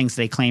of the things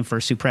they claim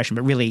for suppression,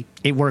 but really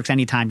it works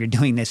anytime you're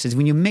doing this, is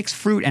when you mix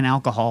fruit and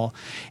alcohol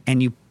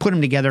and you put them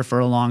together for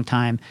a long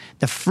time,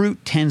 the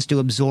fruit tends to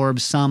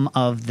absorb some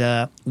of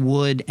the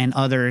wood and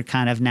other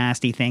kind of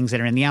nasty things that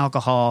are in the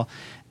alcohol.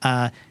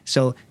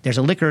 So there's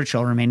a liquor, it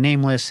shall remain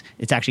nameless.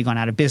 It's actually gone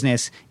out of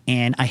business,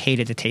 and I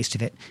hated the taste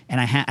of it.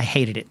 And I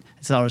hated it.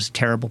 I thought it was a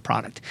terrible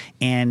product.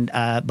 And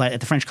but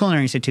at the French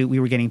Culinary Institute, we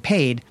were getting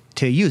paid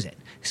to use it.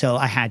 So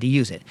I had to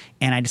use it.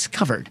 And I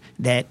discovered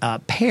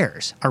that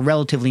pears are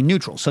relatively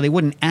neutral. So they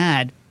wouldn't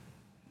add,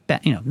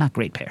 not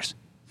great pears.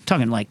 I'm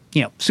talking like,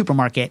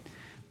 supermarket,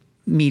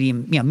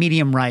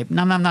 medium ripe.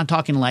 No, I'm not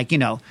talking like,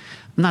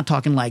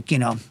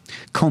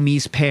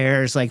 Comise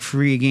pears, like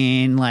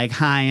friggin', like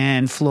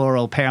high-end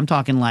floral pear. I'm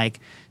talking like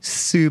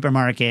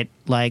supermarket,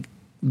 like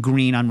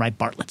green unripe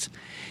Bartlett's.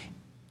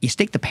 You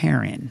stick the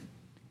pear in.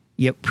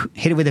 You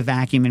hit it with a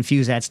vacuum,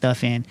 infuse that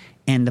stuff in,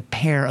 and the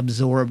pear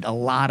absorbed a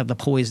lot of the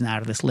poison out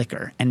of this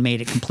liquor and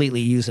made it completely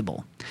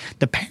usable.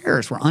 The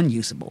pears were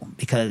unusable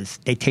because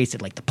they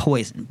tasted like the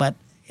poison, but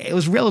it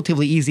was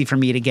relatively easy for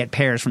me to get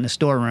pears from the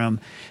storeroom,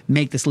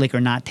 make this liquor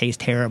not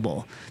taste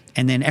terrible.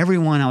 And then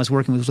everyone I was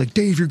working with was like,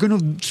 Dave, you're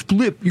going to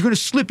slip. You're going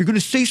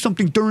to say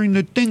something during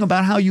the thing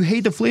about how you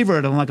hate the flavor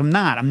of it. I'm like, I'm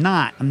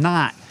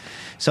not.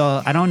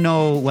 So I don't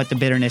know what the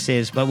bitterness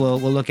is, but we'll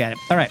look at it.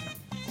 All right.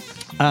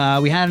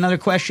 We had another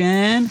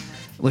question,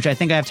 which I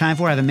think I have time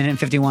for. I have 1 minute and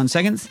 51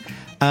 seconds.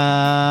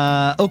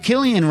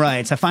 O'Killian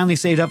writes, I finally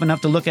saved up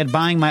enough to look at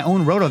buying my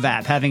own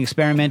rotovap, having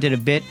experimented a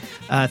bit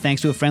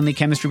thanks to a friendly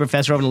chemistry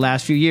professor over the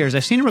last few years. I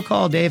seem to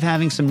recall Dave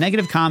having some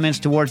negative comments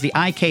towards the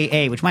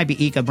IKA, which might be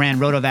ICA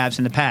brand rotovaps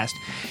in the past.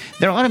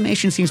 Their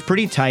automation seems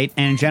pretty tight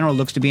and in general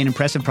looks to be an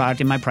impressive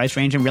product in my price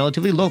range and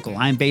relatively local.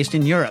 I am based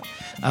in Europe.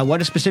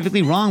 What is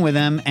specifically wrong with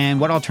them and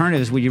what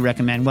alternatives would you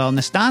recommend? Well,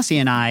 Nastasia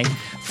and I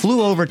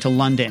flew over to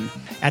London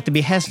at the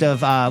behest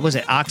of, was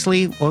it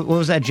Oxley? What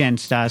was that gin,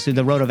 Stas? The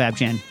rotovap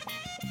gin.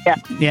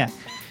 Yeah.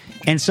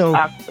 And so,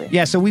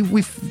 so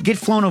we get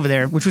flown over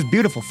there, which was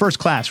beautiful, first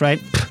class,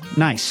 right?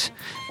 Nice.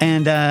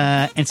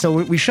 And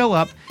so we show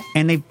up,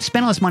 and they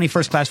spent all this money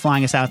first class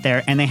flying us out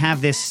there, and they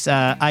have this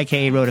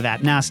IKA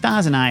rotovap. Now,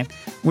 Stas and I,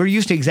 we're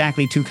used to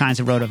exactly two kinds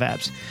of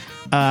rotovaps.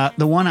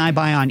 The one I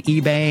buy on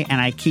eBay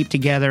and I keep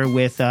together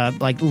with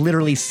like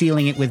literally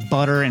sealing it with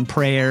butter and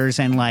prayers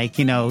and like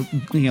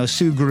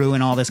Sugru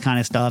and all this kind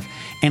of stuff,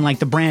 and like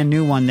the brand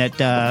new one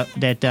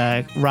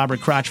that Robert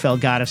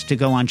Crotchfeld got us to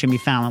go on Jimmy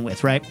Fallon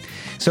with, right?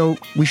 So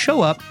we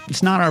show up,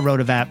 it's not our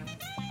rotovap.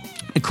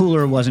 The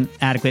cooler wasn't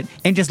adequate.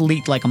 It just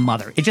leaked like a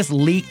mother. It just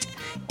leaked,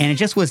 and it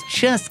just was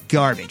just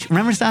garbage.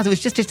 Remember, Stas? It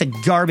was just a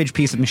garbage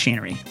piece of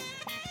machinery.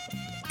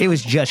 It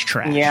was just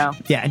trash. Yeah,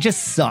 it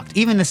just sucked.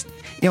 Even this,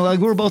 we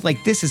were both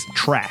like, this is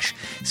trash.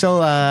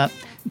 So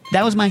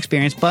That was my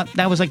experience, but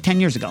that was like 10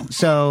 years ago.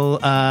 So,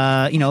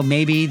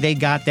 maybe they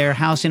got their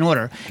house in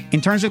order.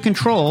 In terms of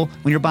control,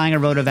 when you're buying a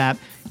Rotovap,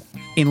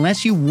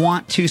 unless you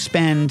want to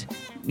spend,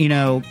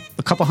 a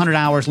couple hundred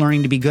hours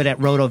learning to be good at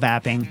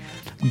rotovapping,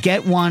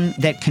 get one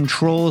that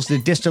controls the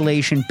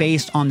distillation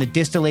based on the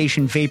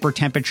distillation vapor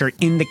temperature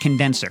in the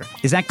condenser.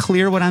 Is that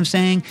clear what I'm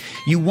saying?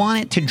 You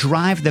want it to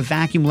drive the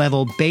vacuum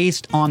level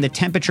based on the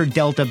temperature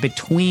delta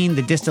between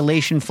the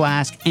distillation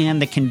flask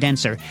and the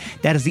condenser.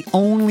 That is the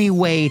only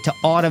way to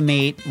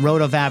automate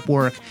rotovap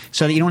work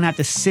so that you don't have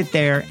to sit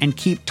there and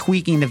keep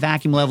tweaking the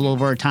vacuum level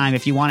over time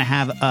if you want to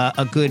have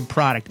a good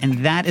product.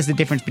 And that is the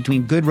difference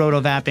between good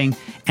rotovapping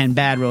and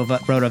bad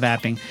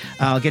rotovapping.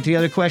 I'll get to the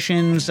other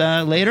questions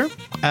later.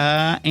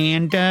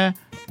 And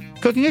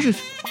cooking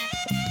issues.